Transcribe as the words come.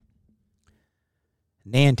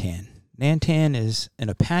Nantan. Nantan is an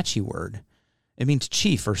Apache word. It means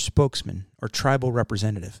chief or spokesman or tribal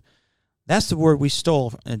representative. That's the word we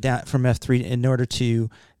stole from F3 in order to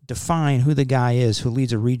define who the guy is who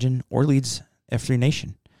leads a region or leads F3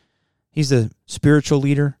 Nation. He's the spiritual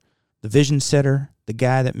leader, the vision setter, the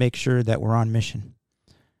guy that makes sure that we're on mission.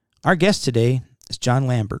 Our guest today is John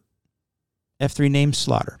Lambert, F3 named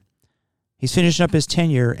Slaughter. He's finishing up his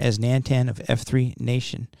tenure as Nantan of F3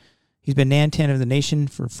 Nation. He's been Nantan of the Nation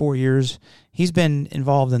for 4 years. He's been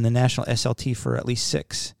involved in the National SLT for at least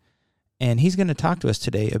 6. And he's going to talk to us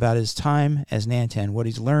today about his time as Nantan, what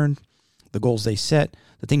he's learned, the goals they set,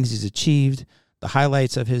 the things he's achieved, the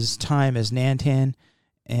highlights of his time as Nantan,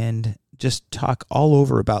 and just talk all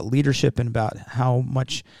over about leadership and about how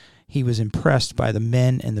much he was impressed by the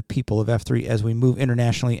men and the people of F3 as we move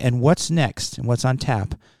internationally and what's next and what's on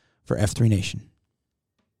tap for F3 Nation.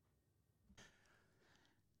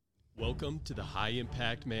 Welcome to the High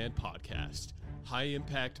Impact Man podcast. High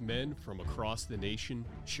impact men from across the nation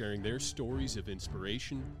sharing their stories of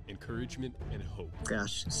inspiration, encouragement, and hope.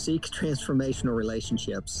 Gosh, seek transformational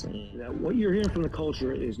relationships. What you're hearing from the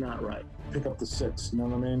culture is not right. Pick up the 6, you know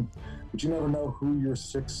what I mean? But you never know who your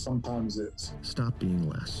 6 sometimes is. Stop being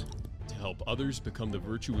less. To help others become the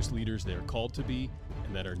virtuous leaders they are called to be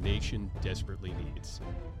and that our nation desperately needs.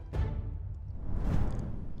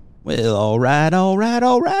 Well, all right.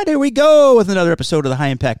 Here we go with another episode of the High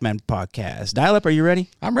Impact Man podcast. Dial up, are you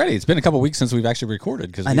ready? I'm ready. It's been a couple weeks since we've actually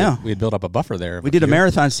recorded because we had built up a buffer there. We did a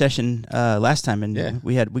marathon session last time, and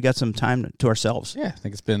we got some time to ourselves. Yeah, I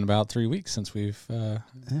think it's been about 3 weeks since we've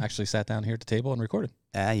actually sat down here at the table and recorded.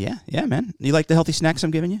 Yeah, man. You like the healthy snacks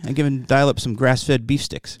I'm giving you? I'm giving Dial up some grass-fed beef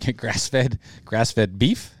sticks. Grass-fed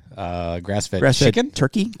beef, grass-fed chicken,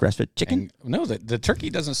 turkey, grass-fed chicken. No, the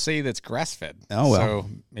turkey doesn't say that's grass-fed. Oh well, so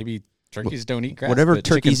maybe turkeys don't eat grass. Whatever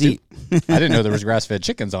turkeys eat. I didn't know there was grass-fed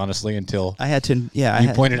chickens, honestly, until I had to. Yeah,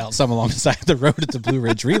 you pointed out some along the side of the road at the Blue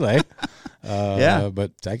Ridge Relay.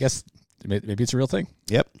 But I guess maybe it's a real thing.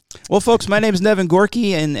 Yep. Well, folks, my name is Nevin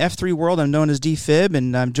Gorky. In F3 world, I'm known as DFib,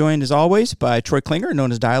 and I'm joined, as always, by Troy Klinger,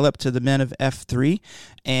 known as Dial Up to the Men of F3.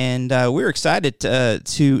 And we're excited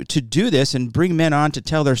to do this and bring men on to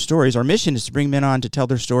tell their stories. Our mission is to bring men on to tell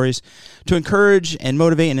their stories, to encourage and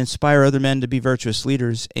motivate and inspire other men to be virtuous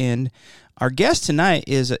leaders. And our guest tonight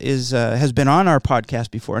has been on our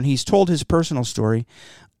podcast before, and he's told his personal story,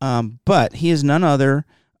 but he is none other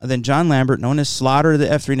than John Lambert, known as Slaughter of the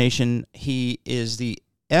F3 Nation. He is the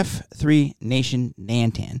F3 Nation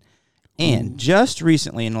Nantan. And just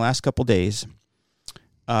recently, in the last couple days,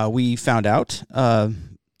 we found out,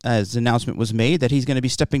 as the announcement was made, that he's going to be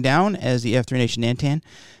stepping down as the F3 Nation Nantan,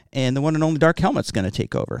 and the one and only Dark Helmet's going to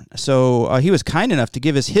take over. So he was kind enough to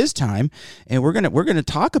give us his time, and we're gonna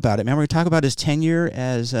talk about it, man. We're going to talk about his tenure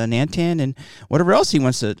as Nantan and whatever else he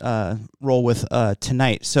wants to roll with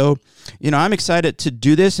tonight. So, I'm excited to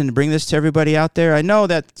do this and bring this to everybody out there. I know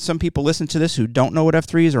that some people listen to this who don't know what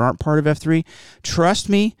F3 is or aren't part of F3. Trust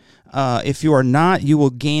me, if you are not, you will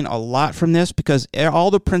gain a lot from this, because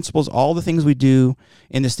all the principles, all the things we do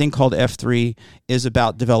in this thing called F3 is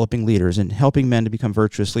about developing leaders and helping men to become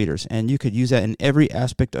virtuous leaders. And you could use that in every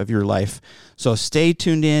aspect of your life. So stay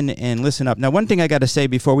tuned in and listen up. Now, one thing I got to say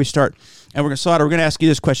before we start, and we're going to ask you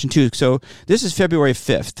this question too. So this is February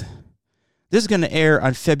 5th. This is going to air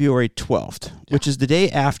on February 12th, which is the day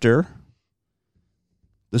after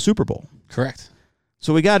the Super Bowl. Correct.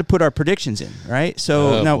 So we got to put our predictions in, right?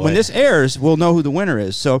 So when this airs, we'll know who the winner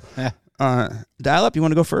is. So Dial Up, you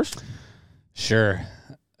want to go first? Sure.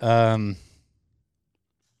 As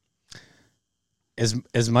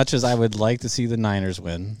much as I would like to see the Niners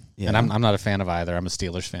win, and I'm not a fan of either. I'm a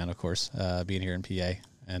Steelers fan, of course, being here in PA,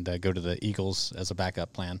 and go to the Eagles as a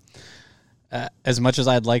backup plan. As much as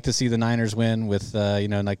I'd like to see the Niners win with,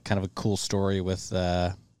 like kind of a cool story with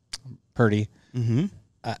Purdy,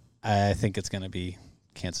 I think it's going to be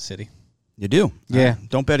Kansas City. You do? Yeah.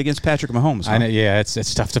 Don't bet against Patrick Mahomes. Huh? I know. Yeah,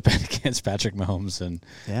 it's tough to bet against Patrick Mahomes, and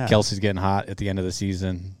Kelsey's getting hot at the end of the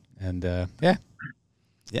season, and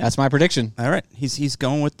that's my prediction. All right, he's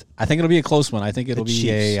going with. I think it'll be a close one. I think it'll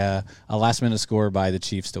be a last minute score by the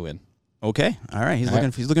Chiefs to win. Okay, all right. He's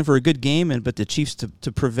looking for a good game, but the Chiefs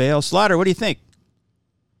to prevail. Slaughter, what do you think?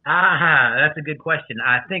 That's a good question.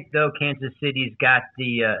 I think though Kansas City's got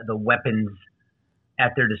the weapons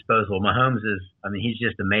at their disposal. Mahomes he's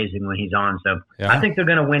just amazing when he's on. So I think they're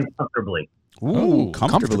going to win comfortably. Ooh,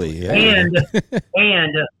 comfortably. Yeah.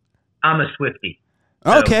 And I'm a Swiftie.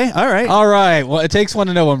 So. Okay, all right. Well, it takes one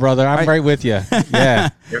to know one, brother. I'm right with you. Yeah.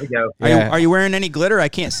 There we go. Are you wearing any glitter? I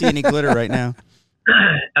can't see any glitter right now.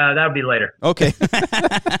 That'll be later. Okay.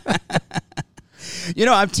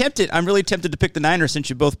 I'm tempted. I'm really tempted to pick the Niners since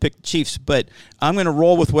you both picked the Chiefs, but I'm going to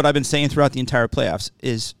roll with what I've been saying throughout the entire playoffs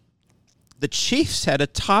is the Chiefs had a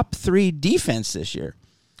top 3 defense this year.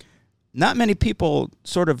 Not many people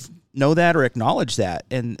sort of know that or acknowledge that.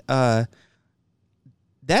 And that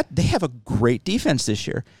they have a great defense this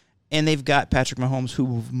year. And they've got Patrick Mahomes,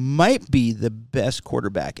 who might be the best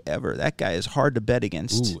quarterback ever. That guy is hard to bet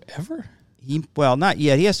against. Ooh, ever? Not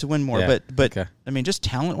yet. He has to win more, Yeah, but okay. I mean, just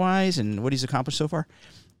talent-wise and what he's accomplished so far.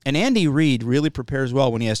 And Andy Reid really prepares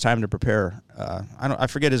well when he has time to prepare. I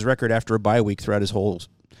forget his record after a bye week throughout his whole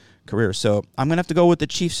career. So I'm gonna have to go with the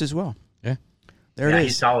Chiefs as well. Yeah, there it is.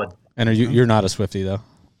 He's solid. And you're not a Swiftie though.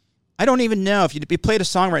 I don't even know if you played a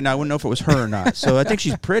song right now. I wouldn't know if it was her or not. So I think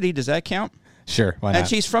she's pretty. Does that count? Sure, why not? And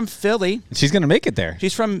she's from Philly. She's gonna make it there.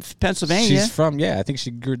 She's from Pennsylvania. She's from I think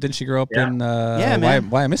didn't she grow up in man.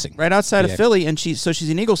 why I'm missing right outside Yeah. of Philly, and she's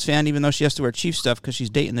an Eagles fan, even though she has to wear Chiefs stuff because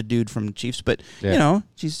she's dating the dude from the Chiefs. But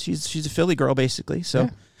she's a Philly girl basically.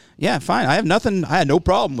 So yeah, fine. I had no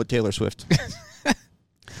problem with Taylor Swift.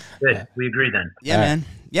 Good. We agree then. Yeah, man.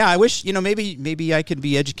 Yeah, I wish maybe I could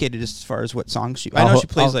be educated as far as what songs she. I know she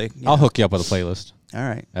plays I'll hook you up with a playlist. All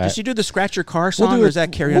right. Does she do the Scratch Your Car song, or is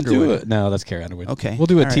that Carrie Underwood? Underwood? No, that's Carrie Underwood. Okay. We'll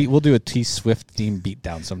do All right. We'll do a T Swift theme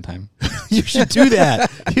beatdown sometime. You should do that.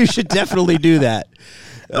 You should definitely do that.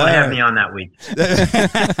 Don't have me on that week.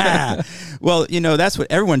 Well, that's what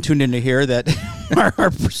everyone tuned in to hear, that our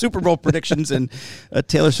Super Bowl predictions and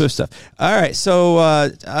Taylor Swift stuff. All right, so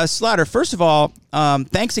Slaughter, first of all,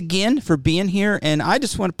 thanks again for being here, and I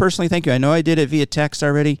just want to personally thank you. I know I did it via text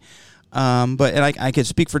already, but I could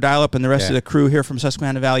speak for Dial-Up and the rest of the crew here from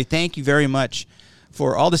Susquehanna Valley. Thank you very much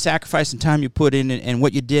for all the sacrifice and time you put in and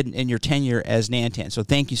what you did in your tenure as Nantan. So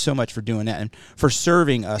thank you so much for doing that and for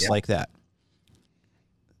serving us like that.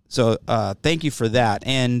 So thank you for that.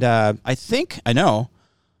 And I know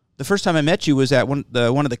the first time I met you was at one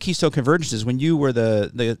of the Keystone Convergences when you were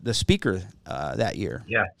the speaker that year.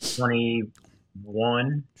 Yeah,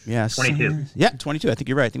 21. Yeah, 22. Yeah, 22. I think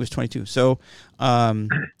you're right. I think it was 22. So,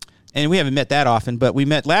 and we haven't met that often, but we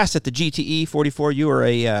met last at the GTE 44. You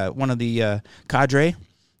were one of the cadre.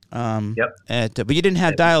 Yep. But you didn't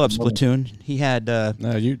have Dial-Up's platoon. He had.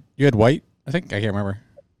 No, you had white. I think I can't remember.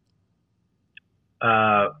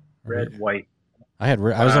 Red, white. I had.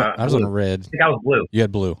 I was on red. I think I was blue. You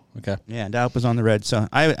had blue. Okay. Yeah, Dial-Up was on the red. So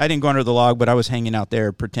I didn't go under the log, but I was hanging out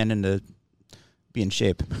there pretending to be in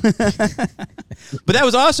shape. But that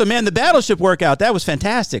was awesome, man. The battleship workout, that was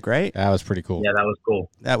fantastic, right? That was pretty cool. Yeah, that was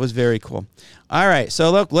cool. That was very cool. All right,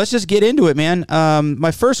 so look, let's just get into it, man.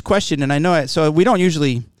 My first question, and I know so we don't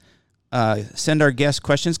usually send our guests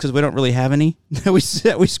questions because we don't really have any that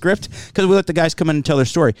we script because we let the guys come in and tell their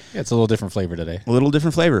story. Yeah, it's a little different flavor today. A little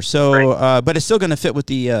different flavor. So, but it's still going to fit with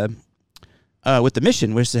the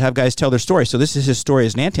mission, which is to have guys tell their story. So this is his story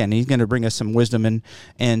as Nantan, and he's going to bring us some wisdom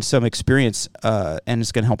and some experience, and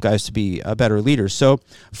it's going to help guys to be better leaders. So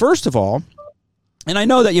first of all, and I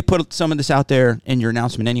know that you put some of this out there in your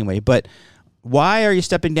announcement anyway, but why are you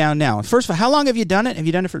stepping down now? First of all, how long have you done it? Have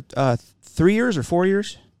you done it for 3 years or 4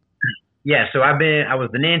 years? Yeah, so I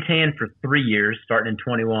was the Nantan for 3 years, starting in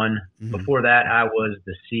 21. Mm-hmm. Before that, I was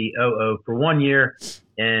the COO for 1 year,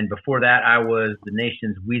 and before that, I was the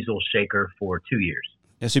nation's weasel shaker for 2 years.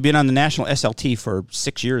 Yeah, so you've been on the national SLT for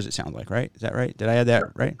 6 years, it sounds like, right? Is that right? Did I add that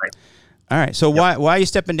right? Right. All right, so why are you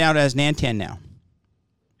stepping down as Nantan now?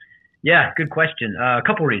 Yeah, good question. A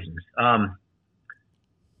couple reasons.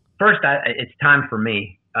 First, it's time for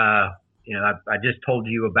me. I just told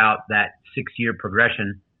you about that 6-year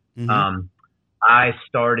progression. Mm-hmm. I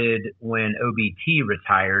started when OBT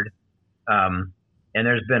retired, and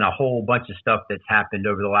there's been a whole bunch of stuff that's happened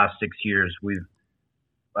over the last 6 years. We've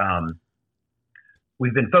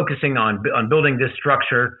been focusing on building this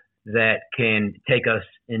structure that can take us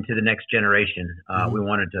into the next generation. Mm-hmm. We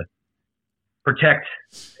wanted to protect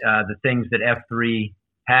the things that F3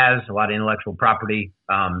 has, a lot of intellectual property.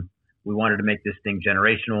 We wanted to make this thing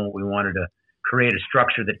generational. We wanted to create a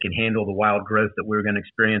structure that can handle the wild growth that we were going to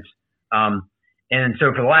experience. And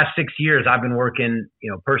so for the last 6 years, I've been working,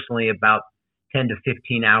 personally about 10 to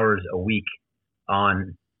 15 hours a week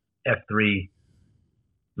on F3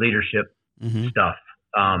 leadership stuff.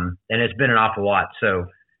 And it's been an awful lot. So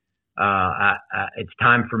it's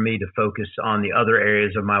time for me to focus on the other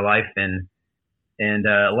areas of my life and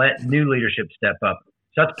let new leadership step up.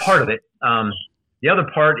 So that's part of it. The other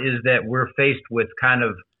part is that we're faced with kind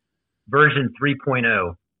of version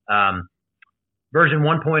 3.0. Version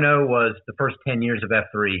 1.0 was the first 10 years of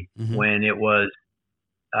F3 when it was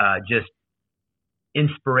just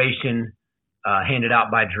inspiration handed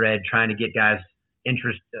out by Dredd, trying to get guys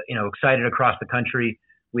excited across the country.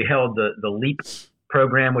 We held the LEAP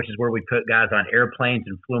program, which is where we put guys on airplanes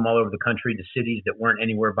and flew them all over the country to cities that weren't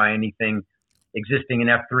anywhere by anything existing in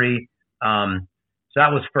F3. So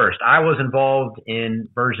that was first. I was involved in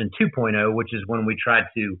version 2.0, which is when we tried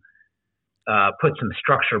to put some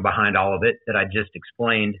structure behind all of it that I just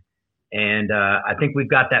explained. And I think we've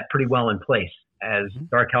got that pretty well in place. As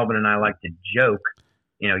Dark Helmet and I like to joke,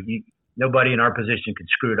 nobody in our position could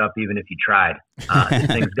screw it up even if you tried. This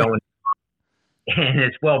thing's going, and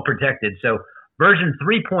it's well protected. So version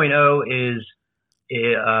 3.0 is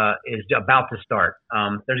about to start.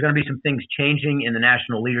 There's going to be some things changing in the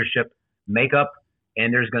national leadership makeup,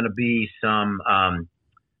 and there's going to be some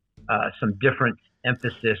different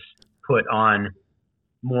emphasis put on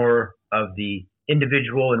more of the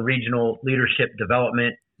individual and regional leadership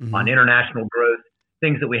development, on international growth,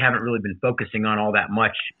 things that we haven't really been focusing on all that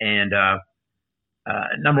much. And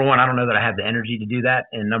number one, I don't know that I have the energy to do that.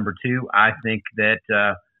 And number two, I think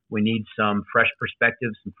that we need some fresh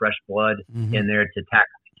perspectives, some fresh blood in there to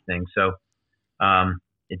tackle these things. So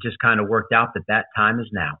it just kind of worked out that time is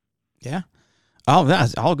now. Yeah. Oh,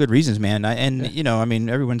 that's all good reasons, man.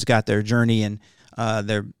 Everyone's got their journey and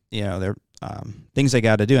their things they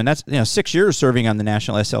got to do, and that's 6 years serving on the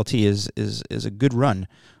national SLT is a good run.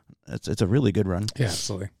 It's a really good run. Yeah,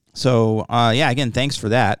 absolutely. So again, thanks for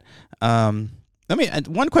that. One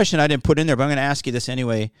question I didn't put in there, but I'm going to ask you this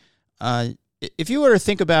anyway. If you were to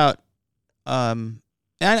think about, and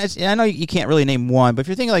I know you can't really name one, but if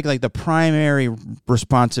you're thinking like the primary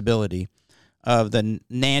responsibility of the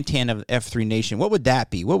Nantan of F3 Nation, what would that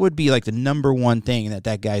be? What would be like the number one thing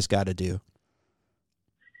that guy's got to do?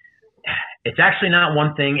 It's actually not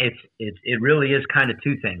one thing. It really is kind of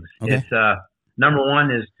two things. Okay. It's number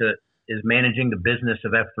one is managing the business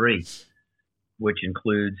of F3, which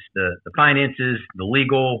includes the finances, the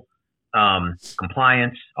legal,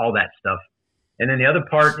 compliance, all that stuff. And then the other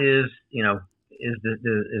part is the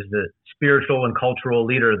spiritual and cultural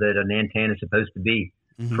leader that a Nantan is supposed to be.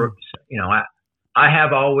 I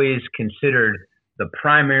have always considered the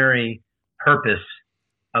primary purpose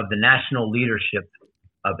of the national leadership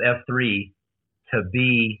of F3 to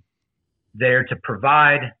be there to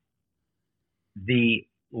provide the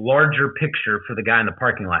larger picture for the guy in the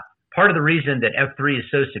parking lot. Part of the reason that F3 is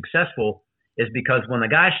so successful is because when the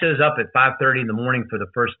guy shows up at 5:30 in the morning for the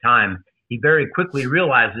first time, he very quickly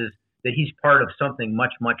realizes that he's part of something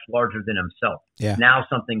much, much larger than himself. Yeah. Now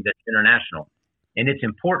something that's international. And it's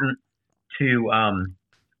important for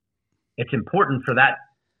that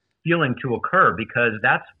feeling to occur, because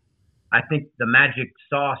that's, I think, the magic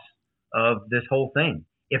sauce of this whole thing.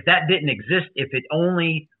 If that didn't exist, if it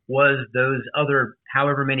only was those other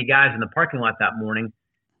however many guys in the parking lot that morning,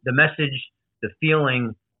 the message, the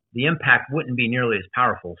feeling, the impact wouldn't be nearly as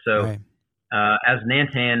powerful. So right. As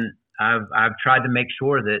Nantan, I've tried to make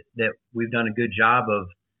sure that we've done a good job of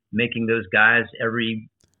making those guys, every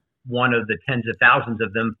one of the tens of thousands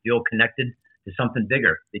of them, feel connected to something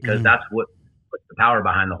bigger, because that's what's the power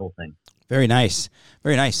behind the whole thing. Very nice.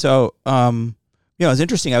 Very nice. So, it was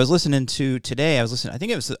interesting. I was listening to today. I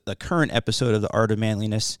think it was the current episode of The Art of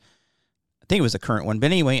Manliness. I think it was the current one.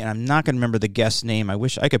 But anyway, and I'm not going to remember the guest's name. I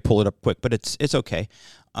wish I could pull it up quick, but it's okay.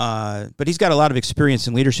 But he's got a lot of experience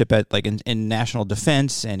in leadership in national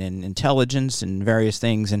defense and in intelligence and various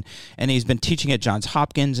things. And he's been teaching at Johns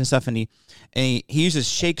Hopkins and stuff. And he uses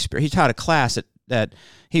Shakespeare. He taught a class that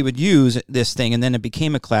he would use this thing, and then it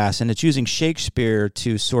became a class, and it's using Shakespeare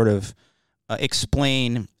to sort of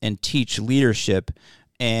explain and teach leadership.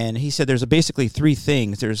 And he said there's basically three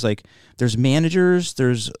things. There's managers,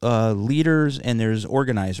 there's leaders, and there's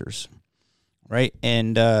organizers, right?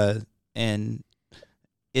 And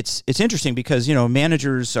it's interesting because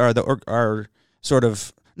managers are sort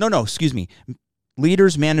of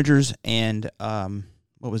leaders, managers, and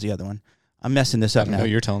what was the other one? I'm messing this up now. No,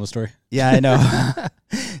 you're telling the story. Yeah, I know.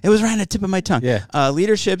 It was right on the tip of my tongue. Yeah.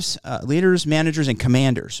 Leaders, managers, and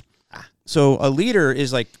commanders. So a leader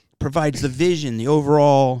is provides the vision, the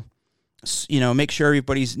overall, make sure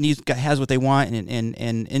everybody's has what they want,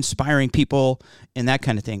 and inspiring people and that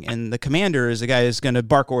kind of thing. And the commander is the guy that's going to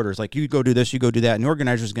bark orders, like you go do this, you go do that. And the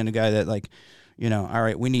organizer is going to be the guy that all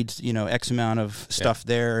right, we need X amount of stuff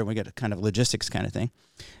there, and we get a kind of logistics kind of thing.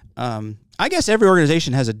 I guess every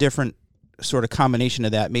organization has a different sort of combination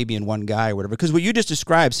of that, maybe in one guy or whatever, because what you just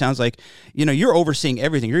described sounds like you're overseeing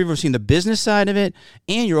everything. You're overseeing the business side of it,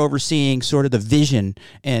 and you're overseeing sort of the vision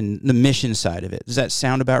and the mission side of it. Does that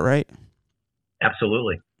sound about right?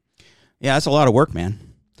 Absolutely. Yeah, that's a lot of work, man.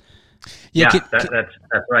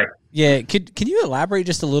 That's right. Yeah, can you elaborate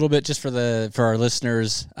just a little bit, just for our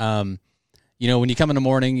listeners? When you come in the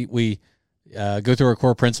morning, we go through our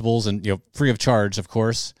core principles, and free of charge, of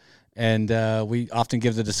course. And we often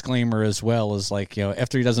give the disclaimer as well as like,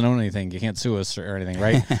 F3 doesn't own anything. You can't sue us or anything,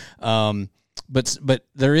 right? But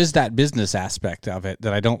there is that business aspect of it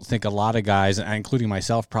that I don't think a lot of guys, including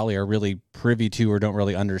myself, probably are really privy to or don't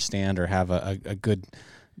really understand or have a good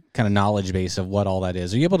kind of knowledge base of what all that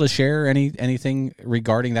is. Are you able to share anything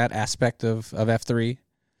regarding that aspect of F3?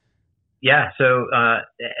 Yeah, so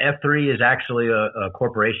F3 is actually a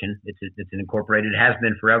corporation. It's an incorporated. It has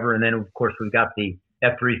been forever. And then, of course, we've got the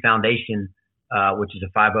F3 Foundation, which is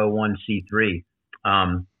a 501c3.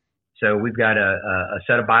 So we've got a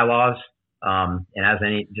set of bylaws, and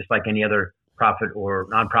just like any other profit or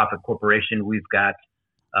nonprofit corporation, we've got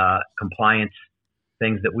compliance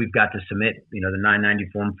things that we've got to submit. The 990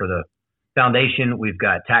 form for the foundation. We've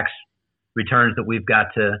got tax returns that we've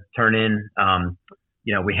got to turn in.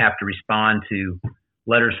 We have to respond to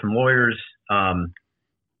letters from lawyers,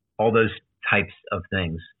 all those types of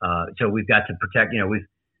things. So we've got to protect,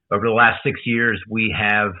 over the last 6 years, we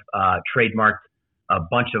have trademarked a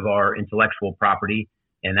bunch of our intellectual property,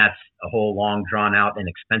 and that's a whole long, drawn out and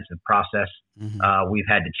expensive process. Mm-hmm. We've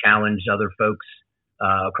had to challenge other folks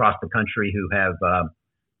across the country who have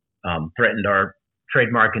threatened our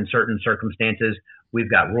trademark in certain circumstances. We've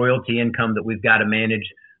got royalty income that we've got to manage.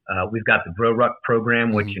 We've got the GrowRuck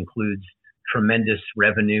program, which includes tremendous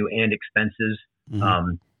revenue and expenses.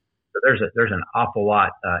 Mm-hmm. So there's an awful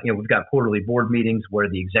lot. We've got quarterly board meetings where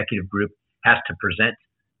the executive group has to present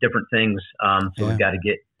different things. So we've got to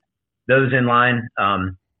get those in line.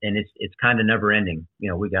 And it's kind of never ending.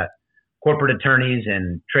 We got corporate attorneys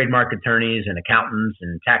and trademark attorneys and accountants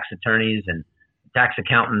and tax attorneys and tax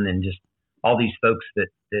accountant and just all these folks that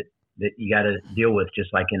you got to deal with,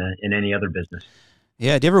 just like in any other business.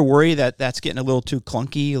 Yeah. Do you ever worry that that's getting a little too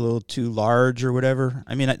clunky, a little too large or whatever?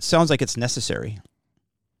 I mean, it sounds like it's necessary.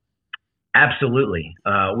 Absolutely.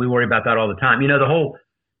 We worry about that all the time. The whole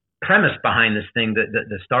premise behind this thing,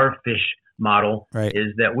 the starfish model, right,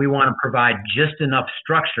 is that we want to provide just enough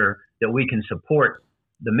structure that we can support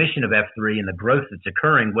the mission of F3 and the growth that's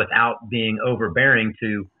occurring without being overbearing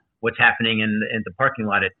to what's happening in the parking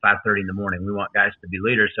lot at 5:30 in the morning. We want guys to be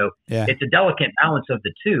leaders. So it's a delicate balance of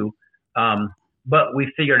the two. But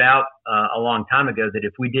we figured out a long time ago that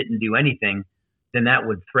if we didn't do anything, then that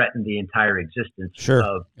would threaten the entire existence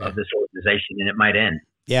of this organization, and it might end.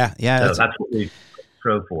 Yeah. So that's what we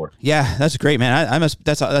drove for. Yeah, that's great, man.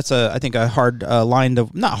 That's I think a hard line to,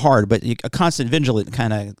 not hard, but a constant vigilant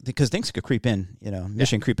kind of, because things could creep in.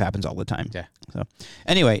 Mission creep happens all the time. Yeah. So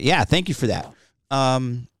anyway, thank you for that.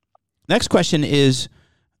 Next question is,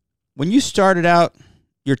 when you started out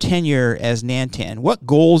your tenure as Nantan, what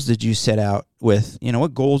goals did you set out with?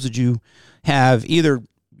 What goals did you have either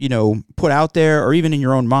put out there or even in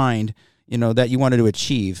your own mind, that you wanted to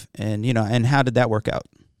achieve, and and how did that work out?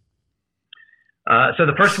 So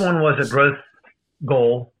the first one was a growth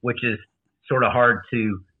goal, which is sort of hard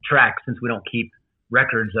to track since we don't keep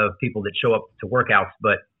records of people that show up to workouts.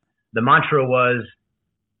 But the mantra was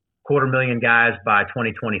 250,000 guys by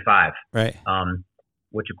 2025, right?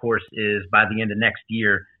 Which of course is by the end of next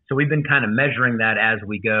year. So we've been kind of measuring that as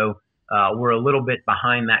we go. We're a little bit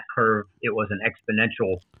behind that curve. It was an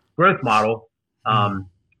exponential growth model.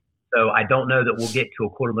 So I don't know that we'll get to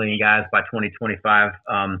 250,000 guys by 2025.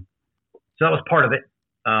 So that was part of it.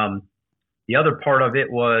 The other part of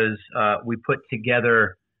it was we put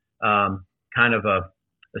together kind of a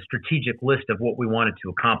strategic list of what we wanted to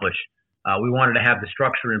accomplish. We wanted to have the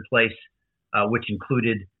structure in place, which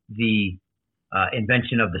included the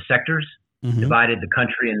invention of the sectors, divided the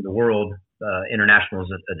country and the world, international as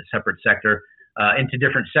a separate sector, into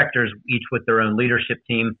different sectors, each with their own leadership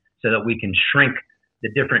team, so that we can shrink the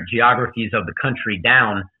different geographies of the country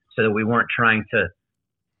down so that we weren't trying to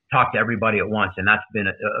talk to everybody at once. And that's been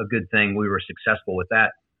a good thing. We were successful with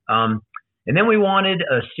that. And then we wanted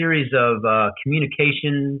a series of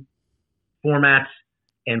communication formats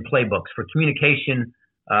and playbooks. For communication,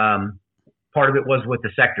 part of it was with the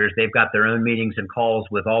sectors. They've got their own meetings and calls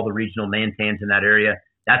with all the regional Nantans in that area.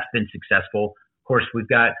 That's been successful. Of course, we've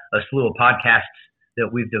got a slew of podcasts that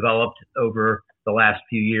we've developed over the last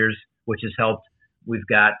few years, which has helped. We've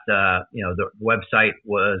got, the website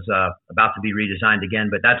was about to be redesigned again,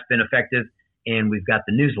 but that's been effective. And we've got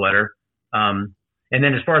the newsletter. And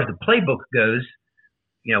then as far as the playbook goes,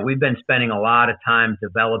 we've been spending a lot of time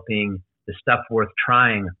developing the Stuff Worth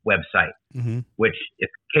Trying website, which, in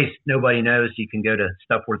case nobody knows, you can go to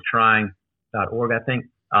stuffworthtrying.org, I think.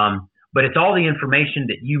 But it's all the information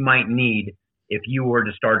that you might need if you were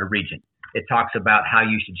to start a region. It talks about how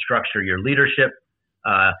you should structure your leadership,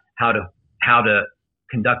 how to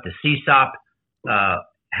conduct a CSOP,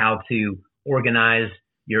 how to organize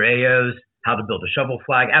your AOs, how to build a shovel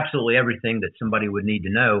flag, absolutely everything that somebody would need to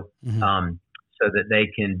know so that they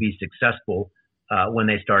can be successful when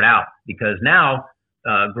they start out. Because now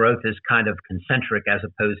growth is kind of concentric as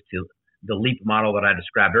opposed to the leap model that I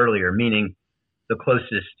described earlier, meaning the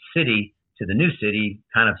closest city to the new city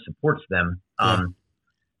kind of supports them.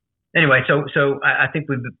 Anyway, so I think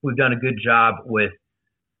we've done a good job with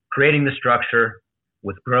creating the structure,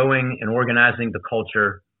 with growing and organizing the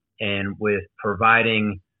culture, and with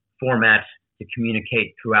providing formats to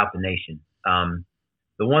communicate throughout the nation.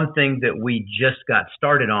 The one thing that we just got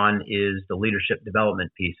started on is the leadership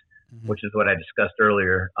development piece, which is what I discussed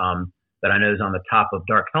earlier, that I know is on the top of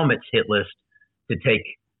Dark Helmet's hit list to take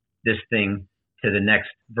this thing to the next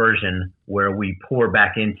version, where we pour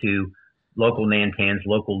back into local Nantans,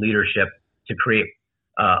 local leadership, to create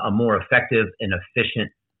a more effective and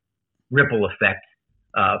efficient ripple effect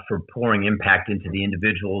for pouring impact into the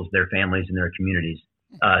individuals, their families, and their communities.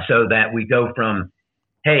 So that we go from,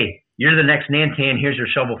 hey, you're the next Nantan, here's your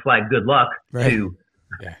shovel flag, good luck, to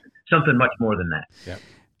something much more than that. Yeah.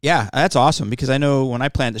 Yeah, that's awesome, because I know when I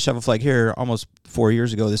planted the shovel flag here almost 4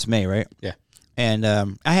 years ago this May, right? Yeah. And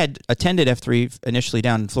I had attended F3 initially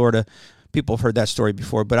down in Florida. People have heard that story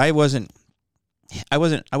before, but I wasn't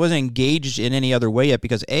engaged in any other way yet,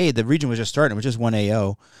 because A, the region was just starting. It was just one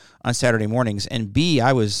AO on Saturday mornings, and B,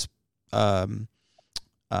 I was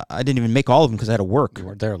I didn't even make all of them because I had to work. You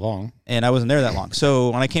weren't there long. And I wasn't there that long.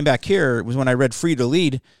 So when I came back here, it was when I read Free to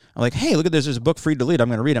Lead. I'm like, hey, look at this. There's a book, Free to Lead. I'm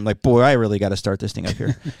going to read it. I'm like, boy, I really got to start this thing up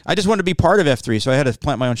here. I just wanted to be part of F3, so I had to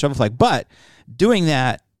plant my own shovel flag. But doing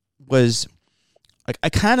that was, like, I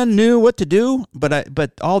kind of knew what to do,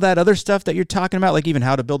 but all that other stuff that you're talking about, like even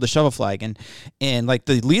how to build the shovel flag and like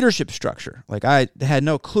the leadership structure, like I had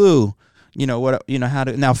no clue, how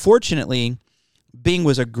to. Now, fortunately, Bing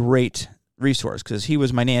was a great resource because he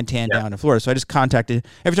was my Nantan down in Florida. So I just contacted,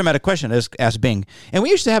 every time I had a question, I just asked Bing. And we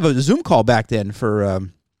used to have a Zoom call back then for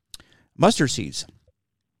mustard seeds.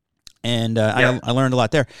 And I learned a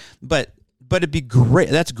lot there. But it'd be great.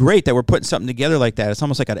 That's great that we're putting something together like that. It's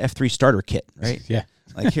almost like an F3 starter kit, right? Yeah.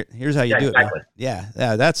 Like here's how you do exactly. it.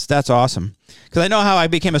 Yeah, that's awesome. Because I know how I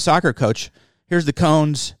became a soccer coach. Here's the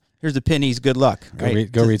cones. Here's the pennies. Good luck.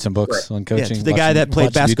 Right? Go read some books on coaching. Yeah, the guy that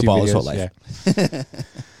played basketball his whole life.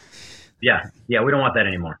 Yeah. Yeah, we don't want that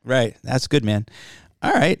anymore. Right. That's good, man.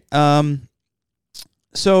 All right.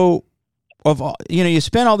 So, of all, you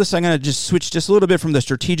spent all this. I'm going to just switch just a little bit from the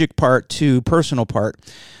strategic part to personal part.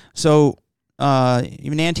 So,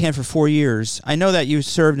 you've been Nantan for 4 years. I know that you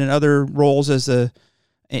served in other roles as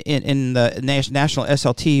in the national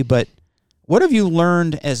SLT, but what have you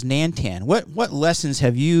learned as Nantan? What lessons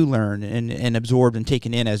have you learned and absorbed and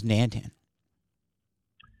taken in as Nantan?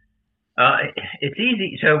 It's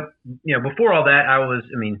easy. So, before all that,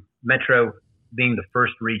 Metro being the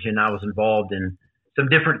first region, I was involved in some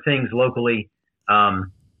different things locally,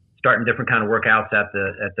 starting different kind of workouts at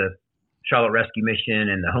the Charlotte Rescue Mission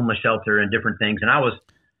and the homeless shelter and different things. And I was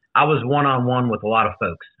one-on-one with a lot of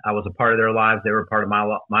folks. I was a part of their lives. They were a part of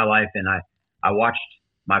my life. And I watched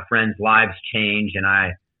my friends' lives change, and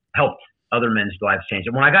I helped other men's lives change.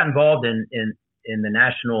 And when I got involved in the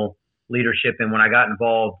national leadership, and when I got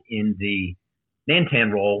involved in the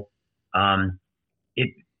Nantan role,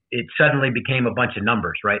 it suddenly became a bunch of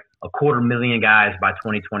numbers, right? 250,000 guys by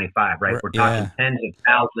 2025, right? We're talking tens of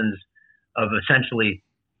thousands of essentially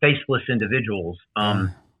faceless individuals.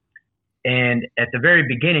 And at the very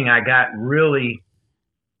beginning, I got really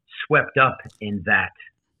swept up in that.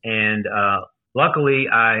 And luckily,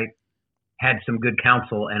 I had some good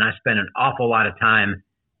counsel, and I spent an awful lot of time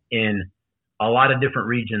in a lot of different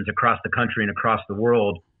regions across the country and across the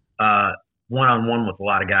world, one-on-one with a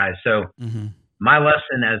lot of guys. So my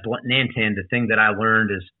lesson as Nantan, the thing that I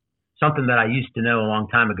learned is something that I used to know a long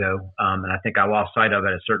time ago, and I think I lost sight of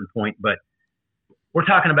at a certain point, but we're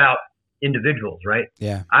talking about individuals, right?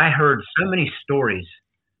 Yeah. I heard so many stories.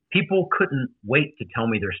 People couldn't wait to tell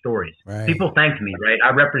me their stories. Right. People thanked me, right?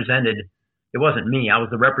 It wasn't me. I was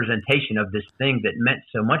the representation of this thing that meant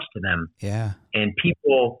so much to them. Yeah. And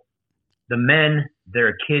people, the men,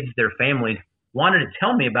 their kids, their families wanted to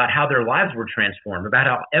tell me about how their lives were transformed, about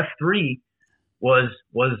how F3 was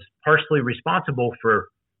partially responsible for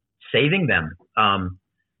saving them,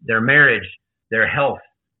 their marriage, their health,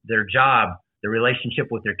 their job, the relationship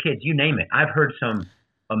with their kids, you name it. I've heard some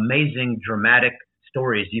amazing, dramatic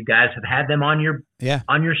stories. You guys have had them on your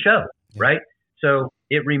show, right? So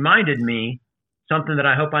it reminded me something that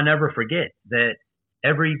I hope I never forget, that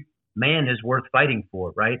every man is worth fighting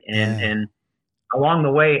for, right? And along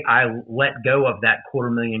the way, I let go of that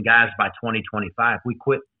 250,000 guys by 2025.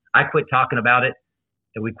 I quit talking about it,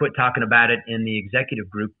 and we quit talking about it in the executive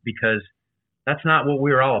group because that's not what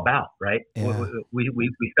we were all about, right? Yeah.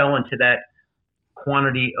 We fell into that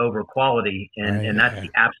quantity over quality, and that's the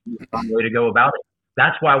absolute wrong way to go about it.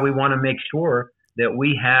 That's why we want to make sure that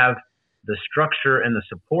we have the structure and the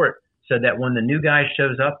support so that when the new guy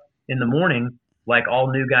shows up in the morning, like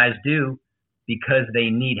all new guys do, because they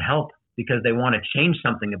need help, because they want to change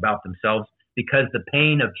something about themselves, because the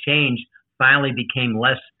pain of change finally became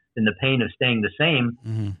less than the pain of staying the same,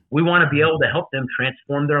 we want to be able to help them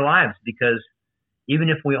transform their lives, because even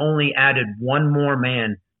if we only added one more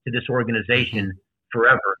man to this organization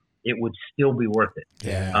forever, it would still be worth it.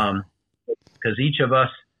 Because each of us,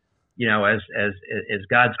 as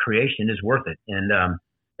God's creation, is worth it. And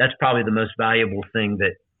that's probably the most valuable thing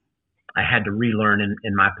that I had to relearn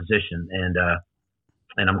in my position. And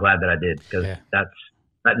I'm glad that I did, because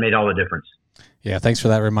that made all the difference. Yeah, thanks for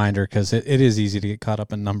that reminder, because it is easy to get caught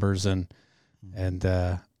up in numbers, and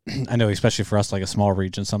I know, especially for us, like a small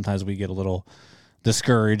region, sometimes we get a little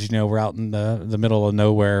discouraged. We're out in the middle of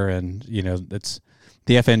nowhere, and it's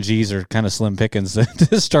the FNGs are kind of slim pickings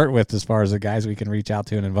to start with as far as the guys we can reach out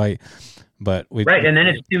to and invite. But and then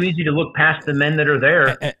it's too easy to look past the men that are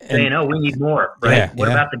there, saying, "Oh, we need more." Right? What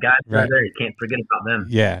about the guys that are there? You can't forget about them.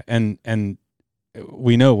 Yeah, and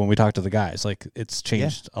we know when we talk to the guys, like, it's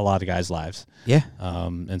changed a lot of guys' lives. Yeah.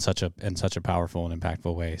 In such a powerful and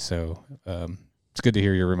impactful way. So it's good to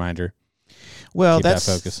hear your reminder. Well, Keep that's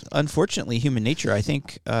that focus. Unfortunately human nature. I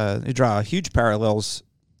think you draw huge parallels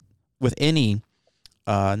with any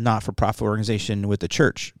not-for-profit organization with the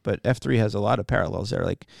church, but F3 has a lot of parallels there.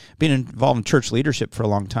 Like, being involved in church leadership for a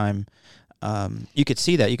long time, you could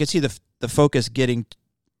see that. You could see the focus getting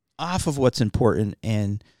off of what's important,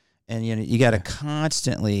 and you got to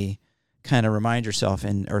constantly kind of remind yourself,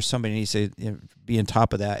 or somebody needs to be on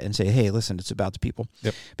top of that and say, "Hey, listen, it's about the people."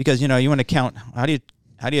 Yep. Because you want to count. How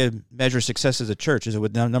do you measure success as a church? Is it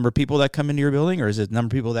with the number of people that come into your building, or is it the number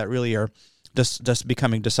of people that really are just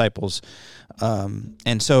becoming disciples?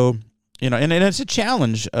 And so, and it's a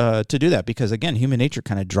challenge to do that, because again, human nature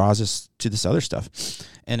kind of draws us to this other stuff,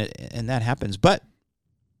 and that happens. But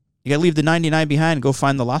you got to leave the 99 behind and go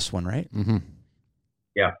find the lost one, right? Mm-hmm.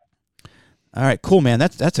 Yeah. All right, cool, man.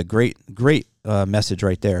 That's a great message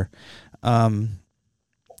right there.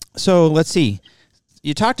 So let's see.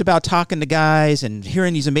 You talked about talking to guys and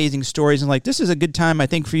hearing these amazing stories, and like, this is a good time, I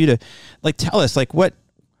think, for you to like tell us, like, what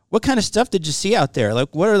kind of stuff did you see out there?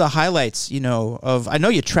 Like, what are the highlights, of, I know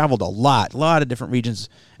you traveled a lot of different regions,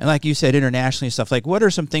 and like you said, internationally and stuff. Like, what are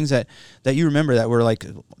some things that you remember that were like,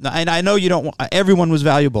 and I know you don't, everyone was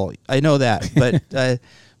valuable. I know that, but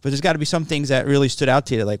but there's got to be some things that really stood out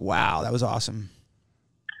to you, like, wow, that was awesome.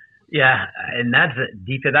 Yeah, and that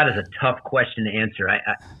is a tough question to answer. I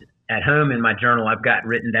at home in my journal, I've got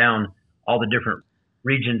written down all the different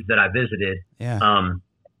regions that I visited. Yeah.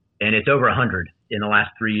 And it's over 100 in the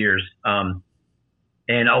last 3 years. And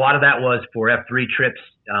a lot of that was for F3 trips.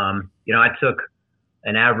 I took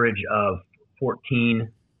an average of 14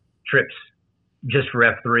 trips just for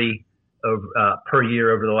F3 per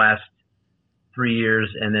year over the last 3 years.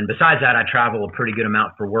 And then besides that, I travel a pretty good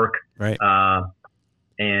amount for work. Right. So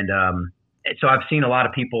I've seen a lot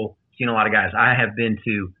of people, seen a lot of guys. I have been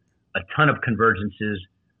to a ton of convergences,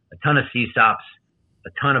 a ton of CSOPs, a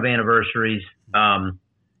ton of anniversaries.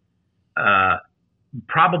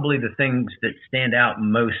 Probably the things that stand out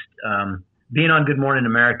most, being on Good Morning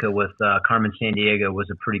America with Carmen Sandiego was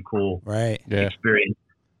a pretty cool experience.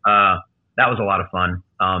 That was a lot of fun.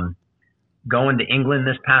 Going to England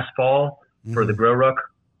this past fall for the Grow Ruck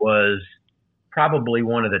was probably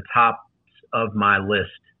one of the tops of my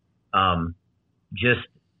list. Just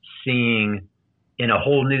seeing, in a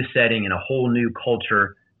whole new setting, in a whole new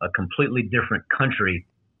culture, a completely different country,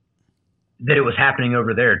 that it was happening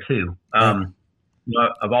over there too.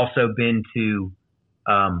 I've also been to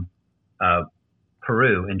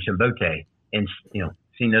Peru and Chimbote, and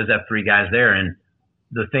seen those F3 guys there. And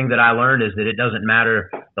the thing that I learned is that it doesn't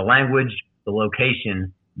matter the language, the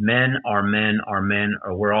location. Men are men are men,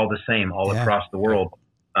 or we're all the same all across the world.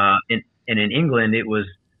 And in England, it was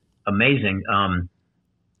amazing.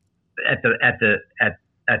 At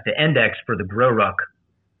the index for the Grow Ruck,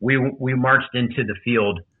 we marched into the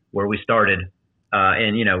field where we started,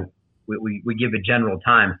 and we give a general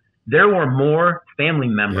time. There were more family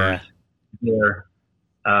members there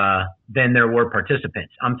than there were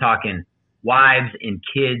participants. I'm talking wives and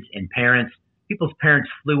kids and parents. People's parents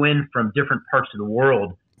flew in from different parts of the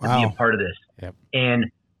world to be a part of this. Yep. And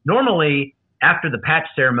normally, after the patch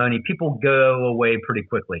ceremony, people go away pretty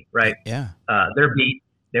quickly, right? Yeah. They're beat.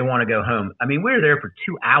 They want to go home. I mean, we were there for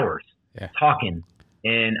 2 hours talking,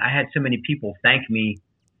 and I had so many people thank me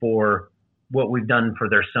for what we've done for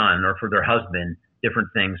their son or for their husband, different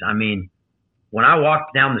things. I mean, when I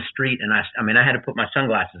walked down the street and I had to put my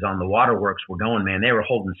sunglasses on, the waterworks were going, man. They were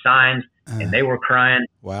holding signs and they were crying.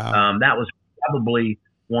 Wow. That was probably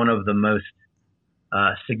one of the most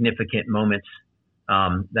significant moments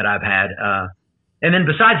that I've had. And then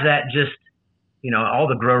besides that, just, all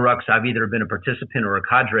the grow rucks I've either been a participant or a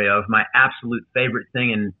cadre of, my absolute favorite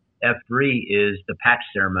thing in F3 is the patch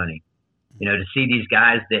ceremony. To see these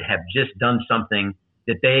guys that have just done something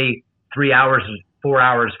that they 3 hours, 4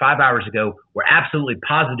 hours, 5 hours ago were absolutely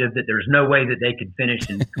positive that there's no way that they could finish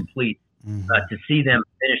and complete. To see them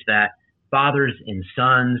finish that, fathers and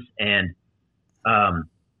sons and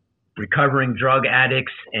recovering drug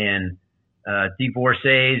addicts and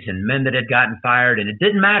divorcees and men that had gotten fired, and it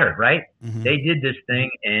didn't matter, right? They did this thing,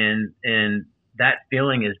 and that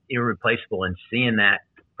feeling is irreplaceable. And seeing that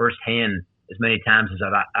firsthand as many times as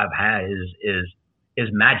I've had is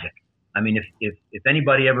magic. I mean, if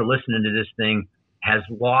anybody ever listening to this thing has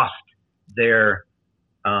lost their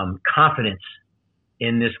confidence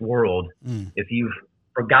in this world, if you've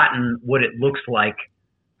forgotten what it looks like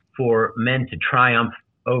for men to triumph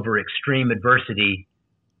over extreme adversity,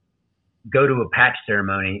 go to a patch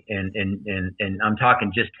ceremony and I'm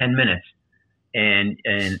talking just 10 minutes and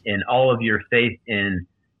all of your faith in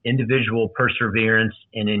individual perseverance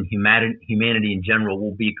and in humanity in general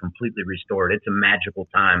will be completely restored. It's a magical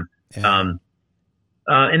time. Yeah.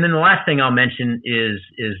 And then the last thing I'll mention is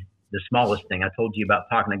the smallest thing. I told you about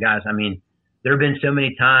talking to guys. I mean, there have been so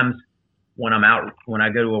many times when I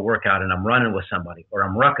go to a workout and I'm running with somebody or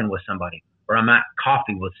I'm rucking with somebody or I'm at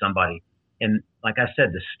coffee with somebody. And like I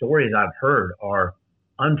said, the stories I've heard are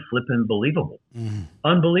unflippin' believable.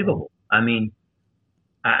 Unbelievable. I mean,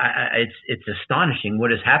 it's astonishing what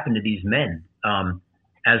has happened to these men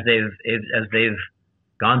as they've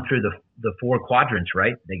gone through the four quadrants,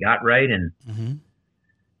 right? They got right, and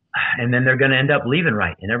then they're going to end up leaving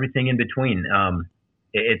right, and everything in between.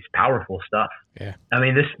 It's powerful stuff. Yeah. I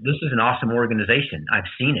mean, this is an awesome organization. I've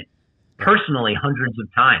seen it personally hundreds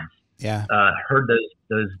of times. Yeah. Heard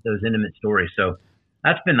those intimate stories. So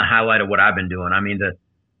that's been the highlight of what I've been doing. I mean,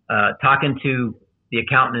 talking to the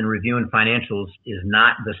accountant and reviewing financials is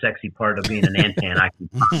not the sexy part of being a Nantan. I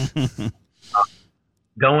can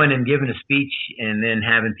going and giving a speech and then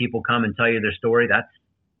having people come and tell you their story.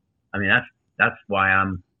 That's why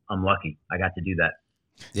I'm lucky. I got to do that.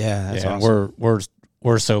 Yeah, that's awesome.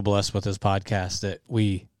 We're so blessed with this podcast that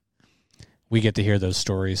we get to hear those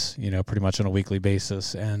stories, pretty much on a weekly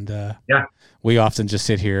basis. And we often just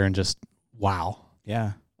sit here and just, wow.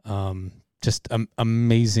 Yeah. Just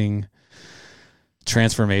amazing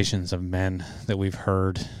transformations of men that we've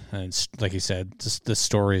heard. And like you said, just the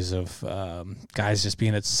stories of guys just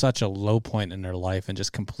being at such a low point in their life and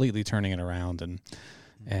just completely turning it around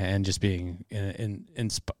and just being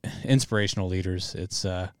inspirational leaders. It's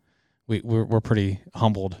we're pretty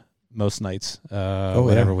humbled most nights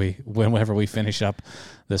whenever we finish up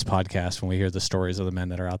this podcast, when we hear the stories of the men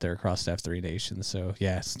that are out there across the F3 Nation. So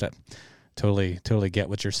totally get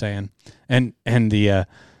what you're saying. And the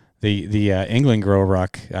England Grow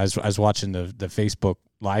Ruck, I was watching the Facebook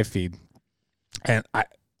live feed, and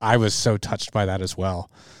I was so touched by that as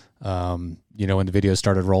well. When the videos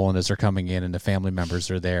started rolling as they're coming in and the family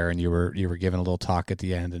members are there, and you were giving a little talk at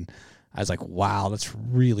the end, and I was like, wow, that's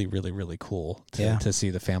really, really, really cool to see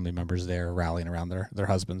the family members there rallying around their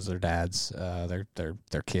husbands, their dads,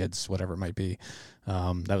 their kids, whatever it might be.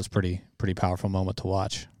 That was pretty powerful moment to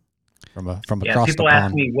watch from across people the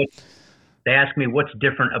pond. They ask me what's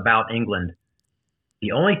different about England.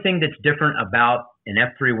 The only thing that's different about an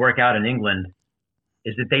F3 workout in England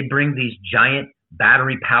is that they bring these giant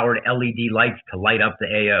battery-powered LED lights to light up the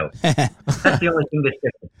AO. That's the only thing that's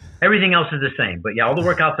different. Everything else is the same. But yeah, all the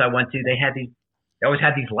workouts I went to, they always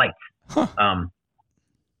had these lights. Huh.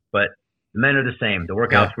 But the men are the same. The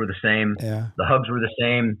workouts were the same. Yeah. The hugs were the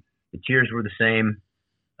same. The cheers were the same.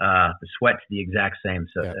 The sweat's the exact same.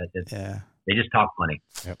 So they just talk money.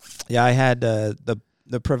 Yep. Yeah, I had the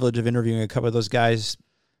privilege of interviewing a couple of those guys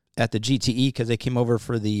at the GTE because they came over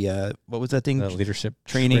for the what was that thing? The leadership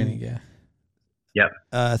training. Yeah.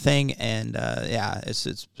 Yep. Thing, and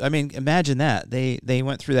it's. I mean, imagine that they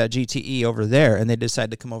went through that GTE over there, and they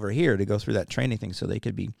decided to come over here to go through that training thing, so they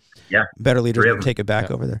could be better leaders and take it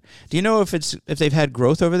back over there. Do you know if they've had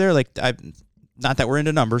growth over there? Like, not that we're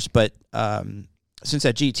into numbers, but since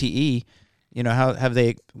that GTE, how have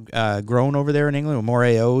they grown over there in England with more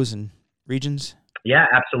AOs and regions? Yeah,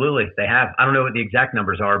 absolutely, they have. I don't know what the exact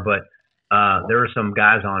numbers are, but there are some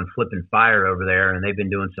guys on Flippin' Fire over there, and they've been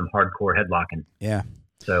doing some hardcore headlocking. Yeah.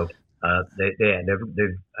 So I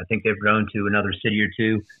think they've grown to another city or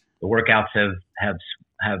two. workouts have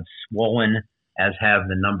swollen, as have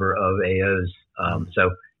the number of AOs.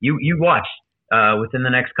 So you watch. Within the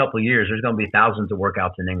next couple of years, there's going to be thousands of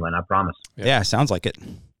workouts in England. I promise. Yeah, sounds like it.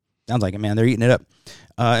 Sounds like it, man. They're eating it up.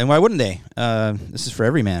 And why wouldn't they? This is for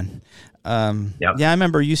every man. Yep. Yeah, I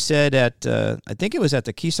remember you said at, I think it was at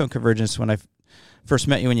the Keystone Convergence when I first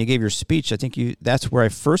met you, when you gave your speech. I think that's where I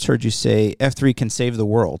first heard you say F3 can save the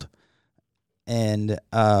world. And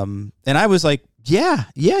I was like, yeah,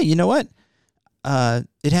 you know what?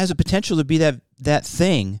 It has a potential to be that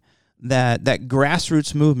thing, that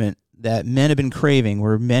grassroots movement that men have been craving,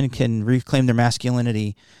 where men can reclaim their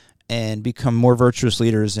masculinity and become more virtuous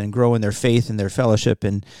leaders and grow in their faith and their fellowship,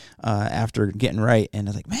 and after getting right. And I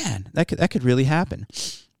was like, man, that could really happen.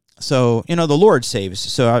 So, the Lord saves.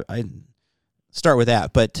 So I start with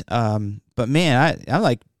that. But man,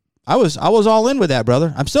 I was all in with that,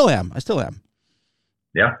 brother. I still am.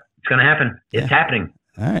 Yeah, it's going to happen. It's happening.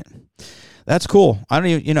 All right. That's cool. I don't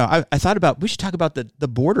even, I thought about, we should talk about the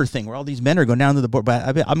border thing where all these men are going down to the border, but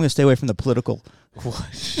I'm going to stay away from the potential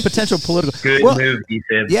political. Good move,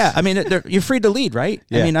 Ethan. Yeah. I mean, you're free to lead, right?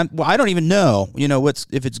 Yeah. I mean, I don't even know, what's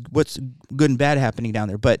good and bad happening down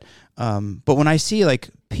there. But when I see like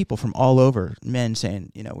people from all over, men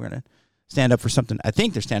saying, we're going to stand up for something, I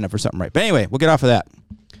think they're standing up for something right. But anyway, we'll get off of that.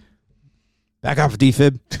 Back off of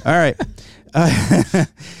DFib. All right.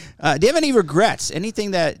 Do you have any regrets?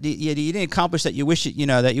 Anything that you didn't accomplish that you wish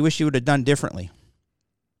you would have done differently?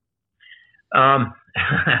 Yeah,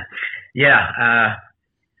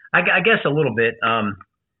 I guess a little bit.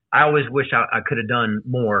 I always wish I could have done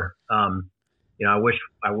more. I wish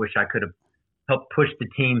I could have helped push the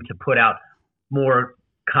team to put out more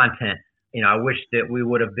content. I wish that we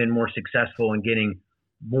would have been more successful in getting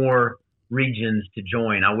more regions to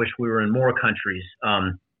join. I wish we were in more countries.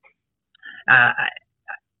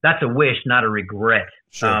 That's a wish, not a regret.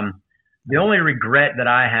 Sure. The only regret that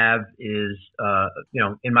I have is,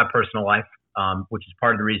 in my personal life, which is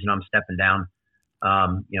part of the reason I'm stepping down.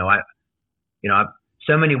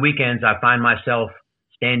 So many weekends I find myself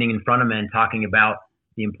standing in front of men talking about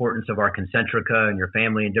the importance of our concentrica and your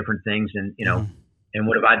family and different things. And, and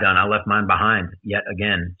what have I done? I left mine behind yet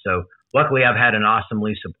again. So luckily I've had an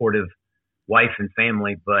awesomely supportive wife and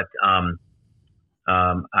family, but,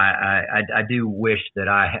 I do wish that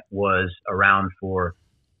I was around for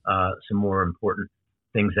some more important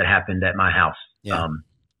things that happened at my house. Yeah.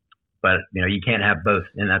 But you can't have both,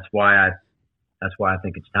 and that's why I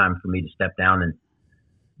think it's time for me to step down and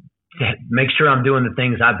make sure I'm doing the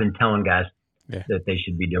things I've been telling guys that they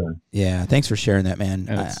should be doing. Yeah, thanks for sharing that, man.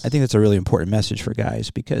 I think that's a really important message for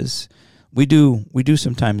guys, because we do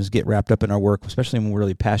sometimes get wrapped up in our work, especially when we're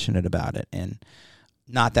really passionate about it, and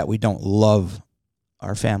not that we don't love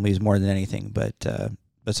our families more than anything, but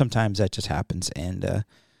sometimes that just happens. And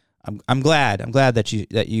I'm glad that you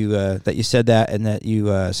said that, and that you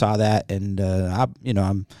saw that, and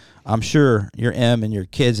I'm sure your and your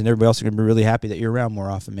kids and everybody else are gonna be really happy that you're around more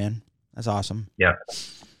often, man. That's awesome. Yeah.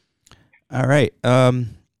 All right.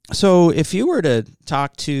 So if you were to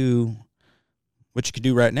talk to, which you could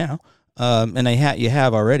do right now, and you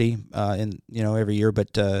have already every year,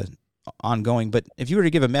 but ongoing. But if you were to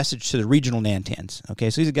give a message to the regional Nantans, okay,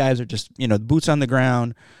 so these guys are just boots on the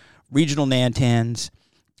ground, regional Nantans.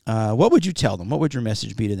 What would you tell them? What would your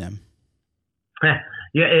message be to them?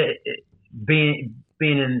 Yeah, being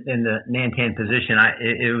in the Nantan position,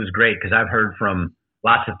 it was great, because I've heard from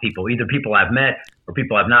lots of people, either people I've met or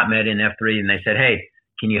people I've not met in F3, and they said, "Hey,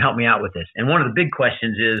 can you help me out with this?" And one of the big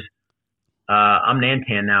questions is, I'm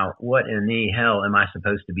Nantan now. What in the hell am I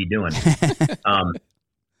supposed to be doing?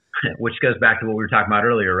 Which goes back to what we were talking about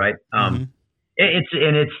earlier, right?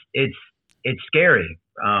 It's scary.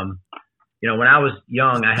 When I was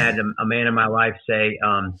young, I had a man in my life say,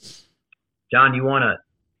 "John, you want to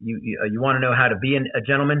know how to be a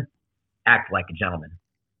gentleman? Act like a gentleman."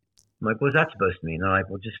 I'm like, "What's that supposed to mean?" And they're like,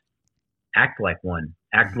 "Well, just act like one.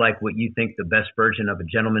 Act like what you think the best version of a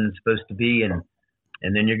gentleman is supposed to be, and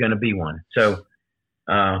then you're going to be one." So,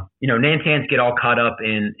 Nantans get all caught up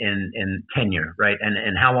in tenure, right?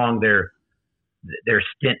 And how long their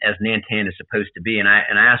stint as Nantan is supposed to be. And I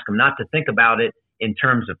ask them not to think about it in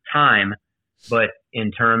terms of time, but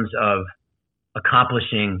in terms of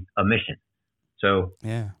accomplishing a mission. So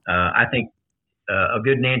I think a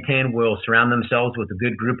good Nantan will surround themselves with a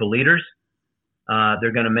good group of leaders.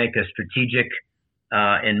 They're going to make a strategic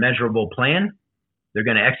and measurable plan. They're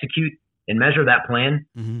going to execute and measure that plan.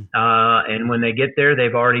 Mm-hmm. And when they get there,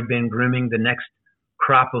 they've already been grooming the next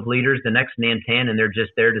crop of leaders, the next Nantan, and they're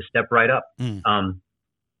just there to step right up.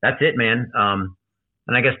 That's it, man.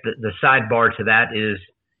 And I guess the sidebar to that is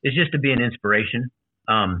just to be an inspiration.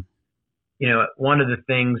 one of the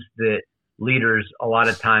things that leaders a lot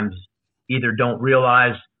of times either don't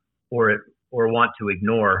realize or want to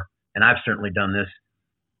ignore, and I've certainly done this,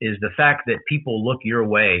 is the fact that people look your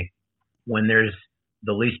way when there's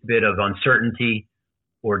the least bit of uncertainty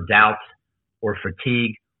or doubt or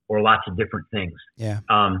fatigue or lots of different things. Yeah.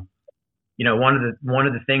 One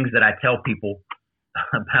of the things that I tell people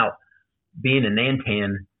about being a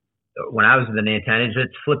Nantan when I was in the Nantan is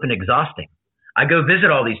it's flipping exhausting. I go visit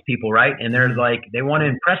all these people, right? And they're like, they want to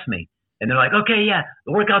impress me. And they're like, okay, yeah,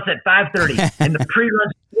 the workout's at 5:30 and the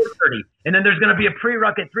pre-run's at 4:30. And then there's going to be a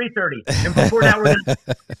pre-ruck at 3:30. And before that, we're going to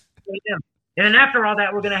and then after all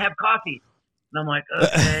that, we're going to have coffee. And I'm like,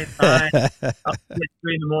 okay, fine. I'll be at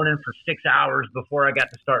 3 a.m. for 6 hours before I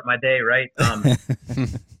got to start my day, right?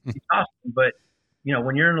 It's awesome. But,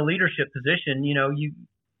 when you're in a leadership position,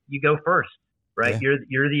 you go first, right? Yeah.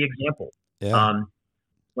 You're the example. Yeah.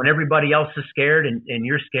 When everybody else is scared and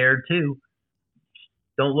you're scared too,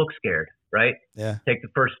 don't look scared, right? Yeah. Take the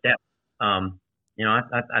first step. I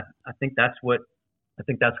think that's what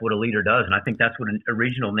a leader does, and I think that's what a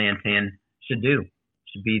regional Nantan should do.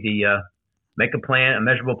 Should be the make a plan, a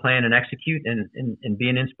measurable plan, and execute, and be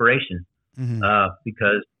an inspiration. Mm-hmm.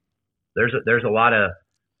 Because there's a lot of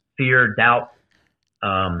fear, doubt,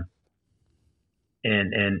 and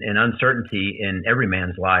uncertainty in every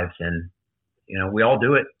man's lives, and we all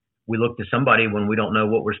do it. We look to somebody when we don't know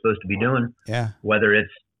what we're supposed to be doing. Yeah. Whether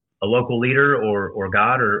it's a local leader or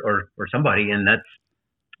God or somebody, and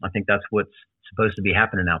I think that's what's supposed to be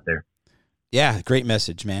happening out there. Yeah, great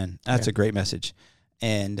message, man. That's a great message.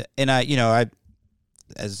 And I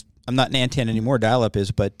as I'm not Nantan anymore, dial-up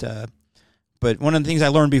is, but one of the things I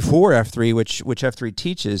learned before F3, which F3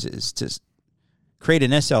 teaches, is to create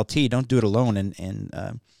an SLT. Don't do it alone, and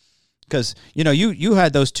because you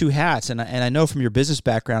had those two hats, and I know from your business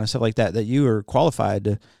background and stuff like that you were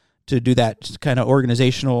qualified to do that kind of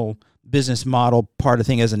organizational business model part of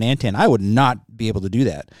thing as an Nantan. I would not be able to do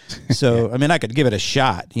that. So I mean, I could give it a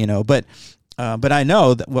shot, but I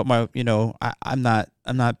know that what I'm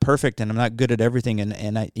not perfect, and I'm not good at everything,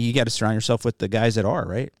 and you got to surround yourself with the guys that are,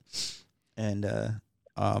 right. And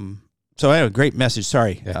so I have a great message.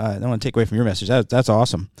 Sorry, I don't want to take away from your message. That's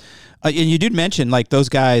awesome. And you did mention like those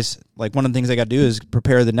guys. Like one of the things I got to do is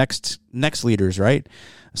prepare the next leaders, right?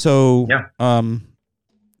 So,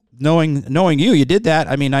 knowing you did that.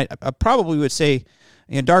 I mean, I probably would say,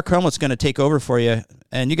 Dark Helmet's going to take over for you,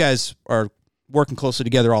 and you guys are working closely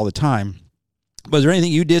together all the time. Was there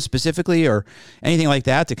anything you did specifically, or anything like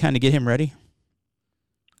that, to kind of get him ready?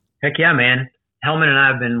 Heck yeah, man! Helmet and I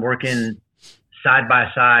have been working side by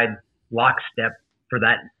side, lockstep for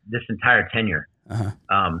this entire tenure. Uh-huh.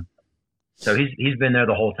 So he's been there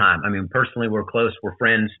the whole time. I mean, personally, we're close, we're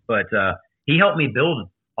friends, but he helped me build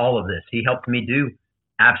all of this. He helped me do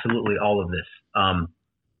absolutely all of this.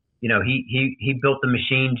 He built the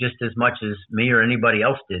machine just as much as me or anybody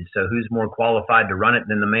else did. So who's more qualified to run it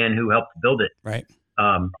than the man who helped build it? Right.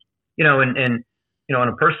 And on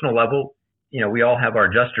a personal level, we all have our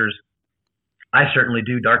adjusters. I certainly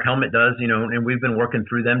do. Dark Helmet does, and we've been working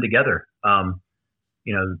through them together.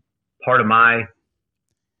 Part of my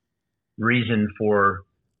reason for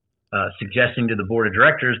suggesting to the board of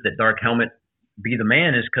directors that Dark Helmet be the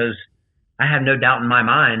man is because I have no doubt in my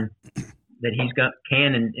mind that he's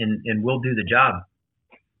can and will do the job.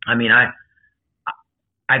 I mean,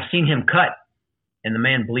 I've seen him cut, and the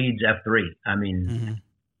man bleeds F3. I mean,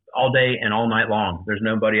 all day and all night long. There's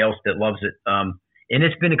nobody else that loves it. And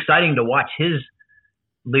it's been exciting to watch his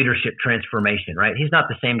leadership transformation, right? He's not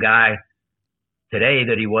the same guy today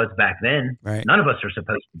that he was back then. Right. None of us are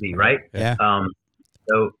supposed to be, right? Yeah.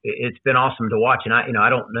 So it's been awesome to watch. And I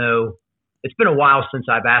don't know, it's been a while since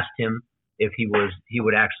I've asked him if he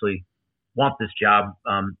would actually want this job.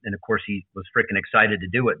 And of course he was freaking excited to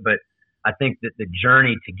do it, but I think that the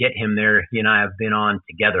journey to get him there, he and I have been on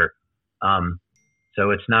together.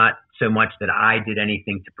 So it's not so much that I did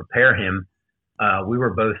anything to prepare him. We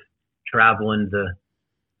were both traveling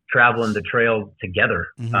the trail together.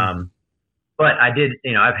 Mm-hmm. But I did,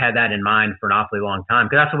 I've had that in mind for an awfully long time,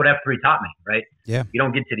 because that's what F3 taught me, right? Yeah. You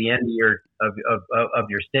don't get to the end of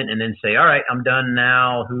your stint and then say, all right, I'm done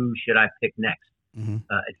now. Who should I pick next? Mm-hmm.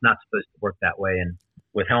 It's not supposed to work that way. And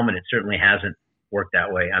with Helmet, it certainly hasn't worked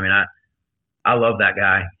that way. I mean, I love that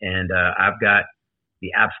guy, and I've got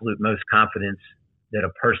the absolute most confidence that a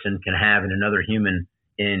person can have in another human,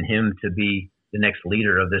 in him to be the next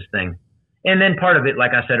leader of this thing. And then part of it,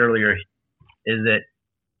 like I said earlier, is that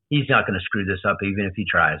he's not going to screw this up even if he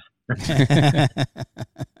tries.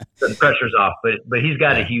 So the pressure's off, but he's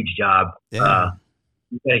got a huge job. Yeah.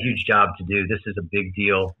 He's got a huge job to do. This is a big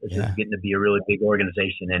deal. This is getting to be a really big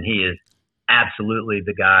organization, and he is absolutely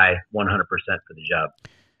the guy 100% for the job.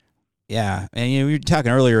 Yeah, and we were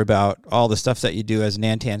talking earlier about all the stuff that you do as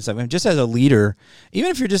Nantan stuff. I mean, just as a leader,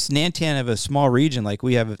 even if you're just Nantan of a small region, like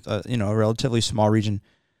we have, a relatively small region,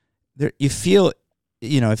 there you feel,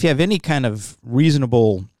 if you have any kind of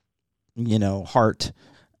reasonable, heart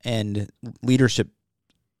and leadership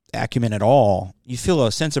acumen at all, you feel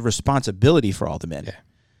a sense of responsibility for all the men. Yeah.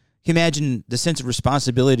 Can you imagine the sense of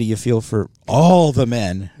responsibility you feel for all the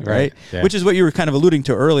men, right? Yeah. Which is what you were kind of alluding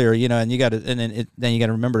to earlier, and you got to, then you got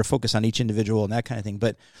to remember to focus on each individual and that kind of thing.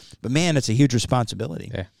 But man, it's a huge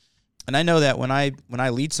responsibility. Yeah. And I know that when I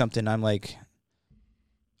lead something, I'm like,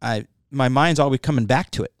 my mind's always coming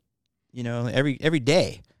back to it, every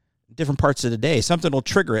day, different parts of the day, something will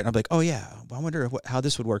trigger it. And I'm like, oh yeah, I wonder how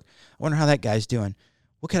this would work. I wonder how that guy's doing.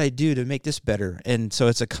 What can I do to make this better? And so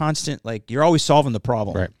it's a constant, like, you're always solving the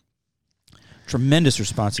problem. Right. Tremendous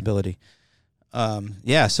responsibility.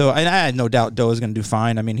 So I had no doubt Doe is going to do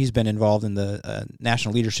fine. I mean, he's been involved in the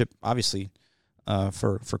national leadership, obviously,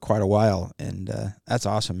 for quite a while, and that's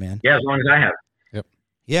awesome, man. Yeah, as long as I have. Yep.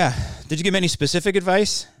 Yeah. Did you give him any specific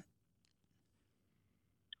advice?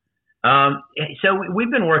 So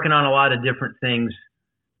we've been working on a lot of different things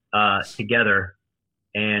together,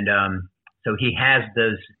 and so he has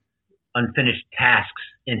those unfinished tasks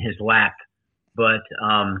in his lap, but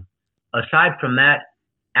aside from that,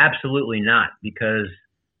 absolutely not, because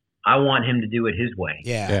I want him to do it his way.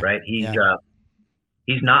 Yeah. Right. He's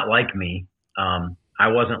not like me. I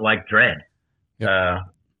wasn't like Dredd. Yep.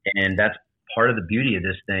 And that's part of the beauty of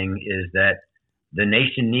this thing is that the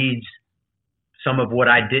nation needs some of what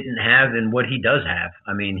I didn't have and what he does have.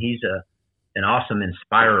 I mean, he's an awesome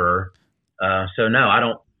inspirer. So no, I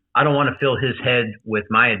don't want to fill his head with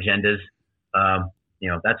my agendas.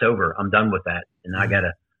 That's over. I'm done with that. And I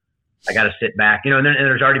gotta sit back, and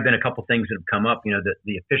there's already been a couple things that have come up.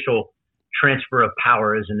 The official transfer of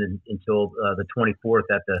power isn't until the 24th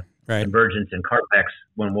at the Convergence in Carpex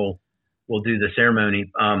when we'll do the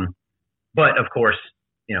ceremony. But of course,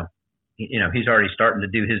 he's already starting to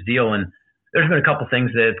do his deal, and there's been a couple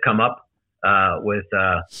things that have come up with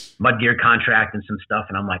Mudgear contract and some stuff,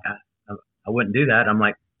 and I'm like, I wouldn't do that. I'm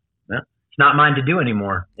like, well, it's not mine to do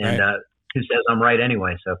anymore, and who says I'm right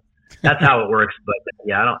anyway? So that's how it works. But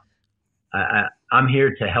yeah, I'm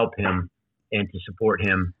here to help him and to support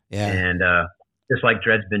him, and just like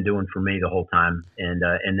Dredd's been doing for me the whole time, and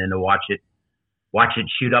then to watch it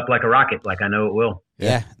shoot up like a rocket, like I know it will.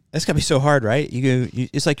 Yeah, that's gotta be so hard, right?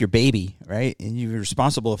 It's like your baby, right? And you're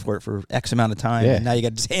responsible for it for X amount of time, and now you got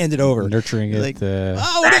to just hand it over, nurturing it.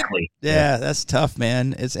 Exactly. Yeah, that's tough,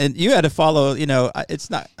 man. And you had to follow. It's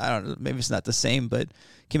not. I don't know. Maybe it's not the same, but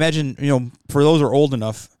can you imagine? For those who are old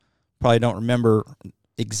enough, probably don't remember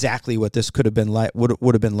exactly what this could have been like,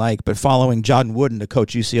 would have been like, but following John Wooden to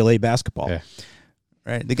coach UCLA basketball,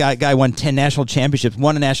 right? The guy won 10 national championships,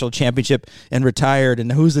 won a national championship, and retired.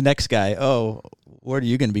 And who's the next guy? Oh, what are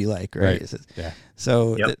you going to be like, right?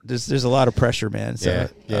 So there's a lot of pressure, man. So,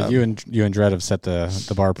 you and Dredd have set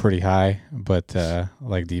the bar pretty high, but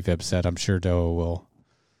like D-Fib said, I'm sure Doe will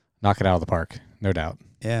knock it out of the park, no doubt.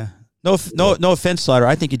 Yeah. No offense, Slaughter.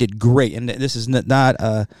 I think you did great, and this is not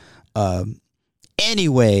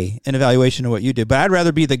anyway an evaluation of what you did, but I'd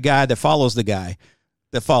rather be the guy that follows the guy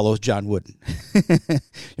that follows John Wooden. You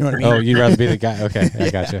know what I mean? Oh, you'd rather be the guy. Okay,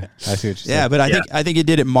 I got you. I see what you're saying. Yeah, but I think you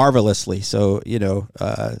did it marvelously. So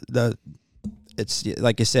it's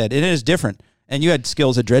like you said, it is different, and you had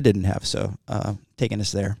skills that Dredd didn't have. So taking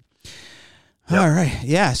us there. Yep. All right,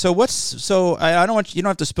 yeah. So I don't want you don't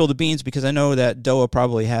have to spill the beans, because I know that Doa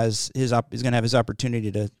probably has he's going to have his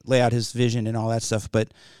opportunity to lay out his vision and all that stuff. But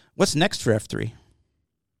what's next for F3?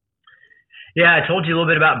 Yeah, I told you a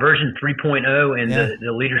little bit about version 3.0 and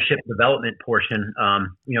the leadership development portion.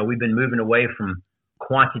 We've been moving away from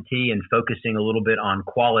quantity and focusing a little bit on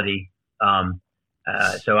quality.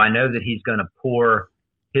 So I know that he's going to pour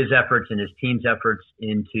his efforts and his team's efforts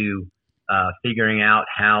into figuring out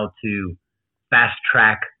how to fast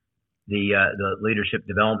track the leadership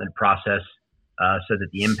development process so that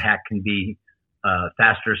the impact can be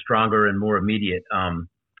faster, stronger, and more immediate. And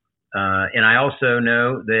I also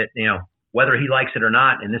know that, whether he likes it or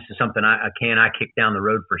not, and this is something I kick down the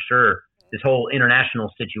road for sure, this whole international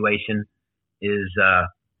situation is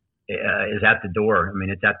at the door. I mean,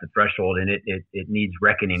 it's at the threshold, and it needs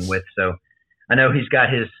reckoning with. So I know he's got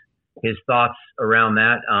his thoughts around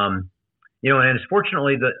that. And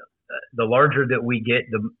unfortunately, the larger that we get,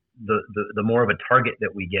 the more of a target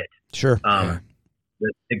that we get. Sure. To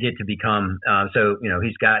get to become. So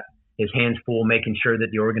he's got his hands full making sure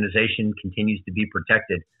that the organization continues to be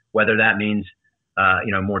protected, whether that means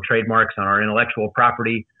more trademarks on our intellectual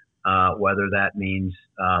property, whether that means,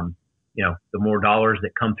 the more dollars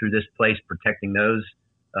that come through this place, protecting those,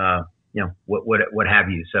 what have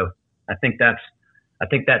you. So I think that's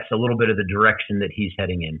a little bit of the direction that he's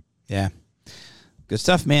heading in. Yeah. Good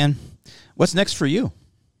stuff, man. What's next for you?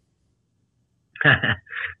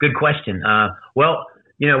 Good question.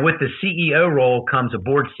 With the CEO role comes a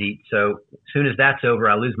board seat. So as soon as that's over,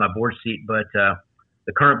 I lose my board seat. But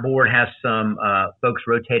the current board has some folks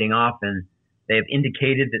rotating off, and they have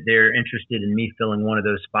indicated that they're interested in me filling one of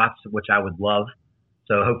those spots, which I would love.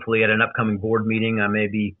 So hopefully at an upcoming board meeting, I may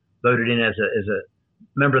be voted in as a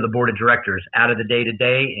member of the board of directors, out of the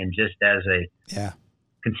day-to-day and just as a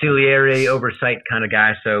conciliary oversight kind of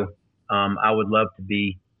guy. So I would love to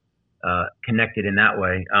be connected in that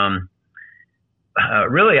way.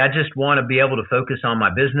 Really, I just want to be able to focus on my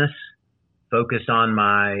business, focus on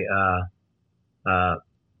my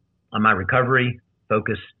recovery,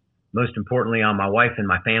 focus most importantly on my wife and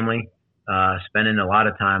my family, spending a lot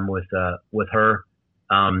of time with her.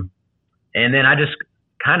 And then I just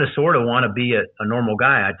kind of sort of want to be a normal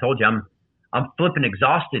guy. I told you I'm flipping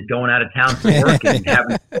exhausted going out of town for work and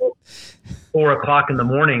having 4 o'clock in the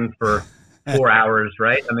morning for 4 hours,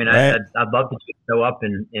 right? I mean, right. I'd love to just go up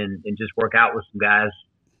and just work out with some guys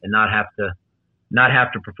and not have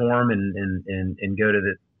to perform and go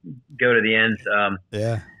to the ends.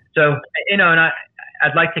 So, and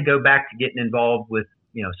I'd like to go back to getting involved with,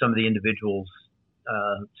 some of the individuals,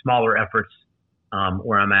 smaller efforts,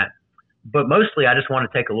 where I'm at, but mostly I just want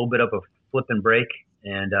to take a little bit of a flip and break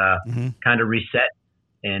and, kind of reset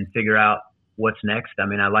and figure out what's next. I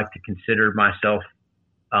mean, I like to consider myself,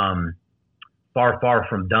 far, far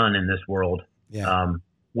from done in this world. Yeah.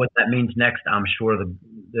 What that means next, I'm sure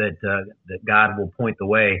that God will point the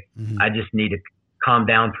way. I just need to calm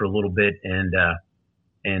down for a little bit and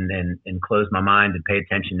close my mind and pay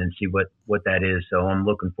attention and see what that is. So I'm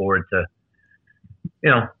looking forward to,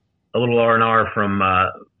 a little R&R from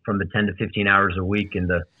the 10 to 15 hours a week and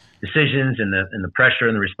the decisions and the pressure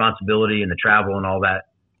and the responsibility and the travel and all that.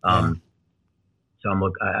 So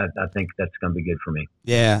I think that's going to be good for me.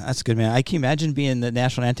 Yeah, that's good, man. I can imagine being the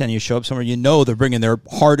national Nantan. You show up somewhere, they're bringing their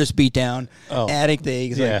hardest beat down, adding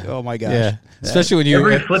things. Yeah. Like, oh my gosh. Yeah. Especially when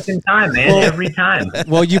you're every flipping time, man. Every time.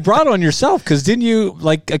 Well, you brought on yourself because didn't you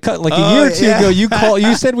a year or two ago?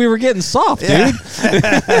 You said we were getting soft, dude.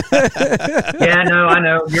 Yeah, no, I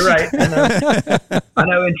know. You're right. I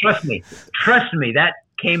know, and trust me, that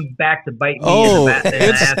came back to bite me in the back.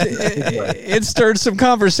 It stirred some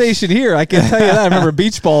conversation here. I can tell you that. I remember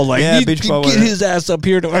Beach Ball get his ass up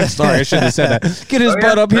here. Sorry, I shouldn't have said that. Get his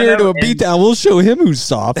butt up here to a beatdown. We'll show him who's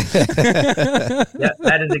soft. Yeah,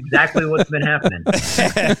 that is exactly what's been happening.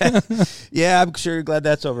 Yeah, I'm sure you're glad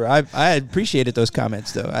that's over. I appreciated those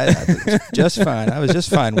comments, though. I was just fine. I was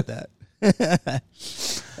just fine with that.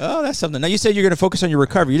 Oh, that's something. Now, you said you're going to focus on your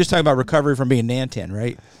recovery. You're just talking about recovery from being Nantan,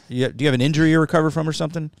 right? Do you have an injury you recover from or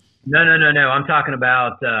something? No. I'm talking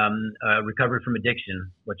about recovery from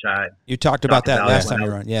addiction, which you talked about that last time you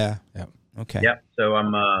were on. Yeah. Okay. Yep. So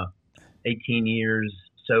I'm 18 years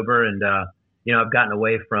sober, and I've gotten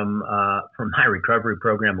away from my recovery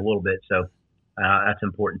program a little bit. So that's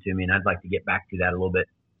important to me, and I'd like to get back to that a little bit.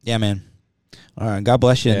 Yeah, man. All right. God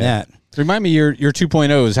bless you in that. Remind me, your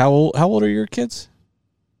 2.0s. How old are your kids?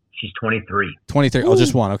 She's 23. 23. Oh,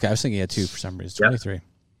 just one. Okay, I was thinking you had two for some reason. 23.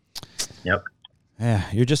 Yep. Yeah,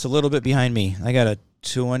 you're just a little bit behind me. I got a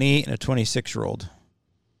 28 and a 26-year-old.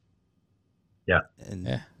 Yeah. And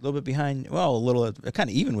a little bit behind. Well, a little kind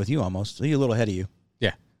of even with you almost. So you're a little ahead of you.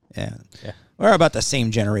 Yeah. We're about the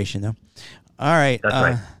same generation, though. All right. That's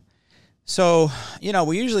right. So, we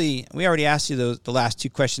already asked you the last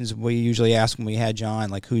two questions we usually ask when we had you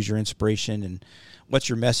on, like who's your inspiration and what's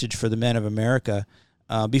your message for the men of America.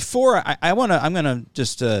 Before I'm going to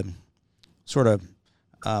just sort of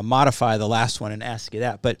modify the last one and ask you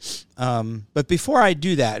that. But before I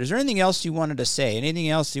do that, is there anything else you wanted to say? Anything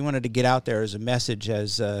else you wanted to get out there as a message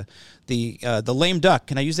as the lame duck?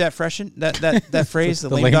 Can I use that freshen that phrase? The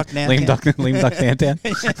lame duck Nantan. Lame duck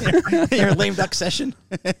Nantan. Your lame duck session.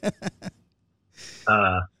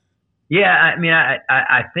 Yeah, I mean,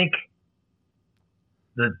 I think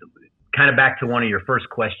the kind of back to one of your first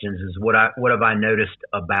questions is what have I noticed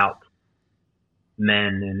about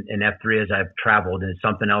men in F3 as I've traveled, and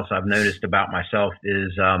something else I've noticed about myself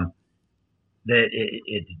is that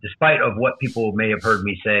it despite of what people may have heard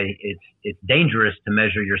me say, it's dangerous to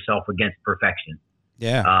measure yourself against perfection.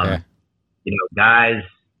 Yeah. Guys,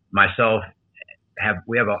 myself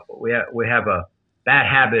we have a bad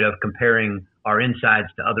habit of comparing our insides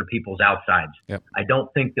to other people's outsides. Yep. I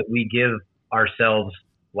don't think that we give ourselves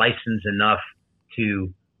license enough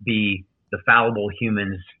to be the fallible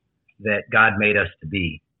humans that God made us to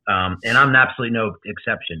be. And I'm absolutely no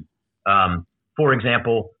exception. For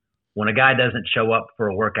example, when a guy doesn't show up for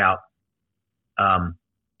a workout,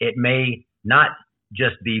 it may not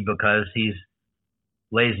just be because he's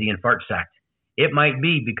lazy and fart sacked. It might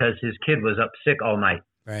be because his kid was up sick all night.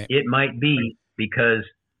 Right. It might be because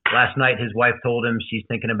last night his wife told him she's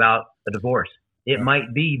thinking about a divorce. It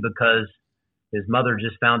might be because his mother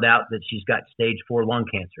just found out that she's got stage 4 lung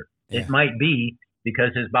cancer. Yeah. It might be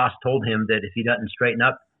because his boss told him that if he doesn't straighten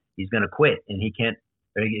up, he's going to quit and he's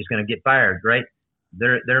going to get fired. Right?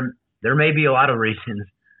 There may be a lot of reasons,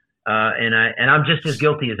 and I'm just as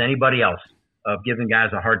guilty as anybody else of giving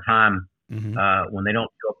guys a hard time when they don't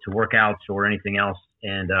show up to workouts or anything else.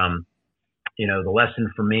 And the lesson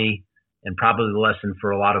for me, and probably the lesson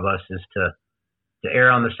for a lot of us, is to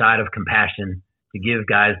err on the side of compassion, to give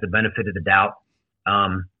guys the benefit of the doubt,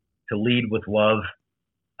 to lead with love.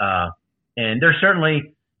 And there's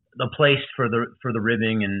certainly the place for the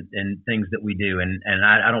ribbing and things that we do. And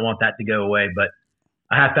I don't want that to go away, but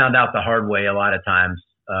I have found out the hard way a lot of times,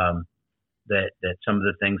 that some of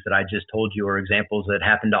the things that I just told you are examples that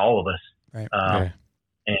happen to all of us. Right.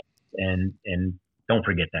 And don't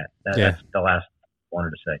forget that. That's the last I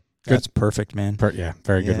wanted to say. That's perfect, man.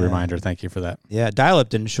 Very good reminder. Thank you for that. Yeah, Dial-Up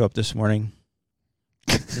didn't show up this morning.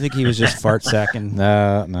 I think he was just fart sacking.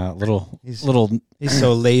 No, little. He's so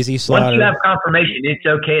lazy. Slaughter. Once you have confirmation, it's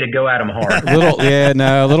okay to go at him hard.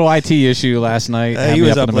 Little IT issue last night. He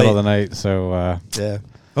was up in the middle late. of the night. So yeah.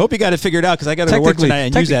 I hope you got it figured out because I got to work tonight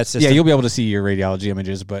and use that system. Yeah, you'll be able to see your radiology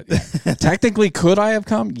images. But technically, could I have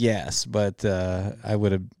come? Yes, but I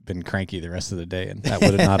would have been cranky the rest of the day, and that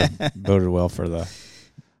would have not have boded well for the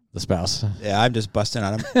spouse. Yeah, I'm just busting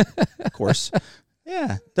on him, of course.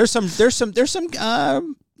 Yeah, there's some room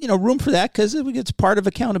for that because it's part of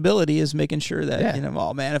accountability is making sure that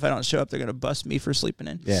oh man, if I don't show up, they're gonna bust me for sleeping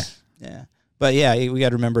in. Yeah. But yeah, we got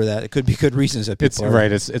to remember that it could be good reasons that people.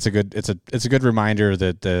 It's a good reminder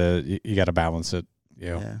that you got to balance it,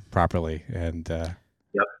 properly. And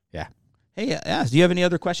yeah. Hey, do you have any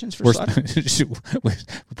other questions for Slaughter? We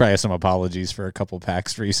probably have some apologies for a couple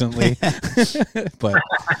packs recently, but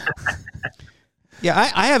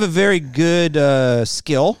yeah, I have a very good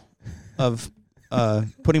skill of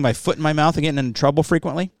putting my foot in my mouth and getting in trouble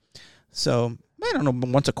frequently. So I don't know,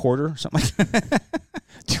 once a quarter or something like that.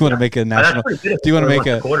 Do you want to make a national? Do you want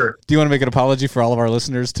to make an apology for all of our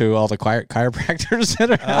listeners to all the chiropractors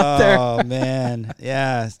that are out there? Oh man,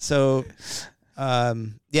 yeah. So,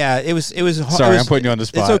 it was. Sorry, I'm putting you on the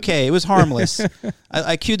spot. It's okay. It was harmless.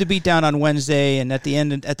 I cued the beat down on Wednesday, and at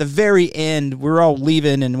the very end, we were all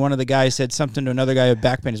leaving, and one of the guys said something to another guy with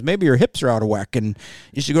back pain. Maybe your hips are out of whack, and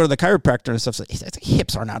you should go to the chiropractor and stuff. So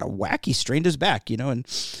hips aren't out of whack. He strained his back, And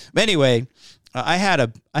but anyway, I had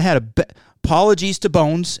a apologies to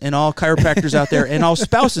Bones and all chiropractors out there and all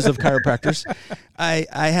spouses of chiropractors. I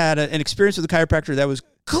had an experience with a chiropractor that was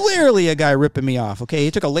clearly a guy ripping me off. Okay, he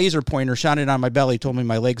took a laser pointer, shot it on my belly, told me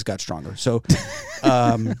my legs got stronger. So,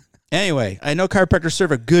 anyway, I know chiropractors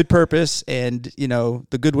serve a good purpose, and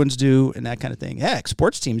the good ones do, and that kind of thing. Heck,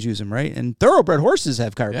 sports teams use them, right? And thoroughbred horses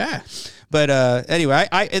have chiropractors. Yeah. But anyway,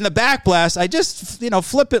 I in the back blast, I just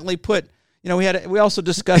flippantly put. We also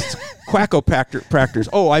discussed chiropractors,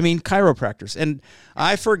 and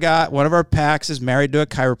I forgot one of our packs is married to a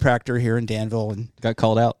chiropractor here in Danville, and got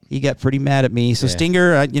called out. He got pretty mad at me. So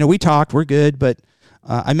Stinger, we talked, we're good, but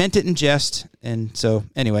I meant it in jest, and so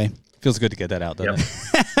anyway, feels good to get that out, doesn't it?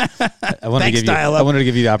 I wanted to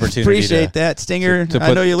give you the opportunity. Appreciate that, Stinger.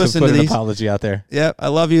 I know you listen to these. An apology out there. Yeah, I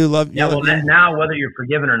love you. Yeah, well, now whether you're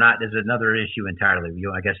forgiven or not is another issue entirely.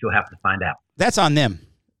 I guess you'll have to find out. That's on them.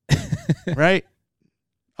 Right?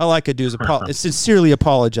 All I could do is sincerely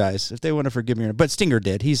apologize if they want to forgive me. But Stinger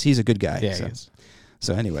did. He's a good guy. Yeah, he is.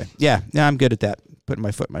 So anyway, yeah, I'm good at that, putting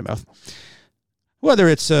my foot in my mouth. Whether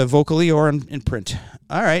it's vocally or in print.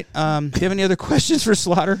 All right. Do you have any other questions for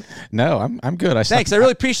Slaughter? No, I'm good. Thanks. I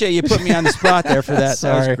really appreciate you putting me on the spot there for that.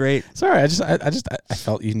 That was great. Sorry, I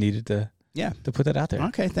felt you needed to. Yeah, to put that out there.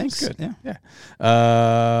 Okay, thanks. That's good. Yeah.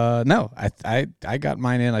 No, I got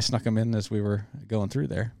mine in. I snuck them in as we were going through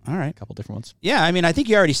there. All right, a couple different ones. Yeah, I mean, I think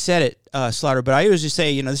you already said it, Slaughter. But I always just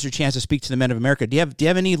say, this is your chance to speak to the men of America. Do you have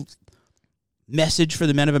any message for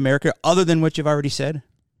the men of America other than what you've already said?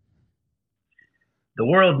 The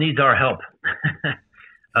world needs our help.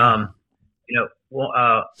 One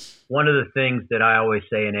of the things that I always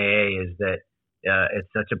say in AA is that. It's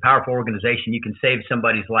such a powerful organization. You can save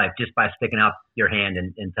somebody's life just by sticking out your hand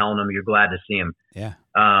and telling them you're glad to see them. Yeah.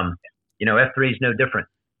 F3 is no different.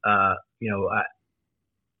 One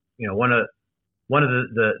of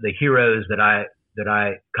the heroes that I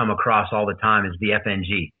come across all the time is the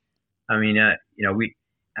FNG. I mean,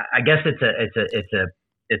 I guess it's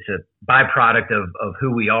a byproduct of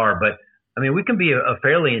who we are, but I mean, we can be a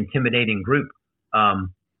fairly intimidating group. And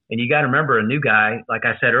you got to remember, a new guy, like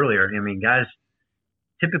I said earlier, I mean, guys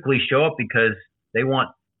typically show up because they want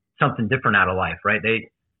something different out of life, right?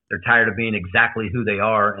 They're tired of being exactly who they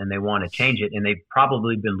are, and they want to change it, and they've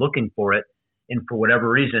probably been looking for it. And for whatever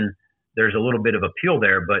reason, there's a little bit of appeal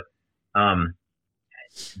there, but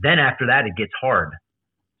then after that, it gets hard.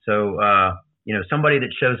 So, somebody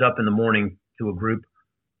that shows up in the morning to a group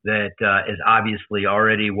that is obviously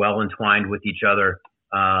already well entwined with each other,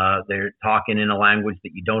 they're talking in a language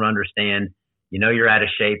that you don't understand, you're out of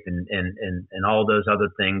shape, and all those other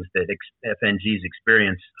things that FNGs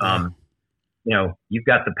experience. You've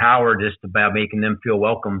got the power just about making them feel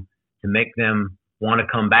welcome to make them want to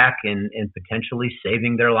come back and potentially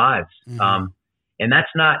saving their lives. Mm-hmm. And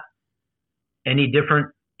that's not any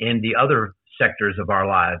different in the other sectors of our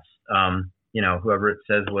lives. Whoever it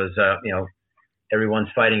says was, everyone's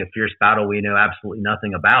fighting a fierce battle we know absolutely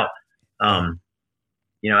nothing about.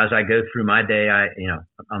 As I go through my day,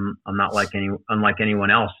 I'm not unlike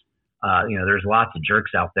anyone else. There's lots of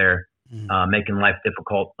jerks out there making life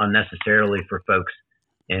difficult unnecessarily for folks.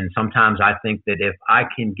 And sometimes I think that if I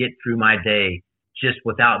can get through my day just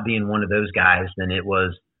without being one of those guys, then it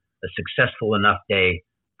was a successful enough day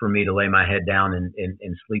for me to lay my head down and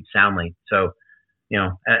sleep soundly. So,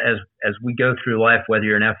 as we go through life, whether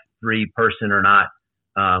you're an F3 person or not,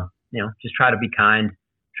 just try to be kind,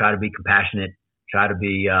 try to be compassionate, try to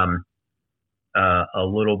be a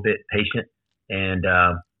little bit patient, and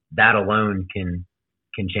that alone can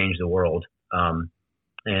change the world. And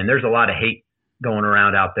there's a lot of hate going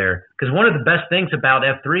around out there, because one of the best things about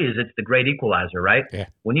F3 is it's the great equalizer, right? Yeah.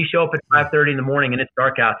 When you show up at 5:30 in the morning and it's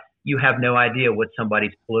dark out, you have no idea what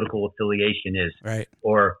somebody's political affiliation is, right,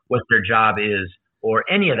 or what their job is, or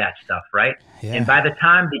any of that stuff, right? Yeah. And by the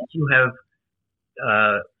time that you have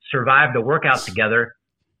survived a workout together,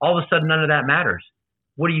 all of a sudden none of that matters.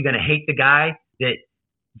 What are you going to hate the guy that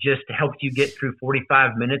just helped you get through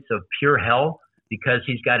 45 minutes of pure hell because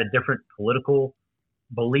he's got a different political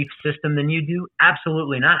belief system than you do?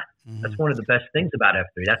 Absolutely not. Mm-hmm. That's one of the best things about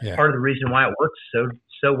F3. That's part of the reason why it works so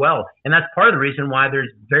well. And that's part of the reason why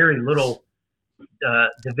there's very little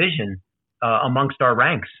division amongst our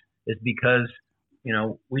ranks, is because,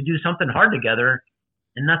 we do something hard together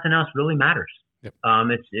and nothing else really matters. Yep.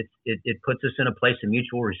 It puts us in a place of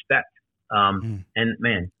mutual respect. And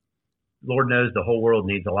man, Lord knows the whole world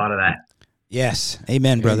needs a lot of that. Yes.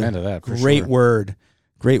 Amen, brother. Amen to that, for Great sure. word.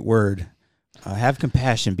 Great word. Have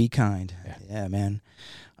compassion. Be kind. Yeah, man.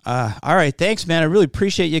 All right. Thanks, man. I really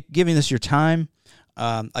appreciate you giving us your time.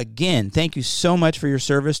 Again, thank you so much for your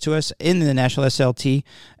service to us in the National SLT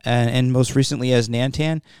and most recently as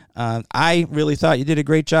Nantan. I really thought you did a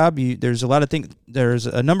great job. There's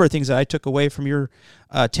a number of things that I took away from your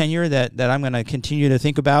tenure that I'm going to continue to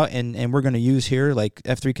think about and we're going to use here, like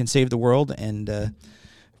F3 can save the world, and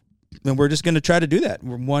we're just going to try to do that.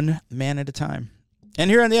 We're one man at a time. And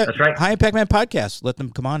here on the High Impact Man podcast, let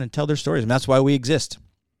them come on and tell their stories, and that's why we exist.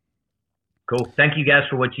 Cool. Thank you guys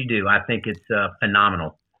for what you do. I think it's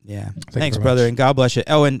phenomenal. Yeah. Thanks, brother, and God bless you.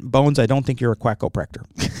 Oh, and Bones, I don't think you're a quackopractor.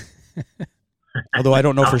 Although I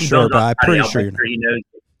don't know for sure, but I'm pretty sure you're not. He knows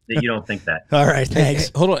that you don't think that. All right, thanks.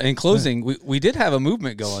 Hey, hold on. In closing, we did have a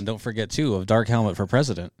movement going, don't forget, too, of Dark Helmet for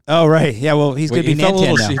president. Oh, right. Yeah, well, he's going to be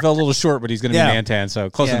Nantan now. He fell a little short, but he's going to be Nantan, so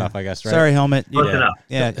close enough, I guess, right? Sorry, Helmet. Close enough.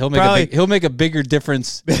 Yeah, he'll make a bigger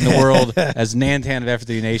difference in the world as Nantan at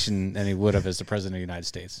F3 Nation than he would have as the president of the United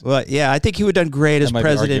States. Well, yeah, I think he would have done great as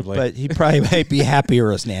president, but he probably might be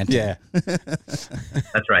happier as Nantan. Yeah.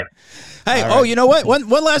 That's right. Hey, right. You know what? One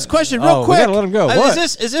last question, real quick. We gotta let him go. What?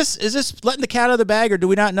 Is this letting the cat out of the bag, or do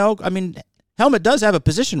we not know? I mean, Helmet does have a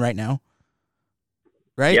position right now,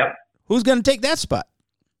 right? Yep. Who's going to take that spot?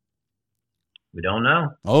 We don't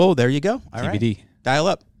know. Oh, there you go. All TBD. Right. Dial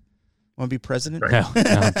up. Want to be president? Right.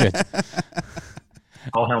 No, good.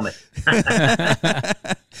 All Helmet. All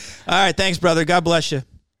right. Thanks, brother. God bless you.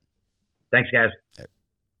 Thanks, guys.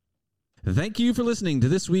 Thank you for listening to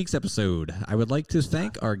this week's episode. I would like to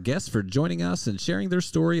thank our guests for joining us and sharing their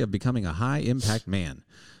story of becoming a high-impact man.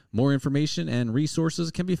 More information and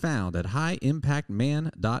resources can be found at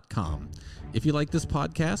highimpactman.com. If you like this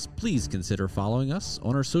podcast, please consider following us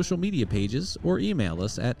on our social media pages or email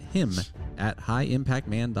us at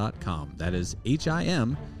him@highimpactman.com. That is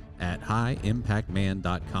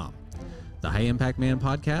HIM@highimpactman.com. The High Impact Man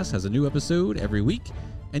podcast has a new episode every week,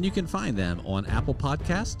 and you can find them on Apple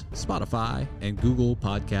Podcast, Spotify, and Google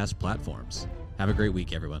Podcast platforms. Have a great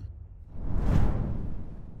week, everyone.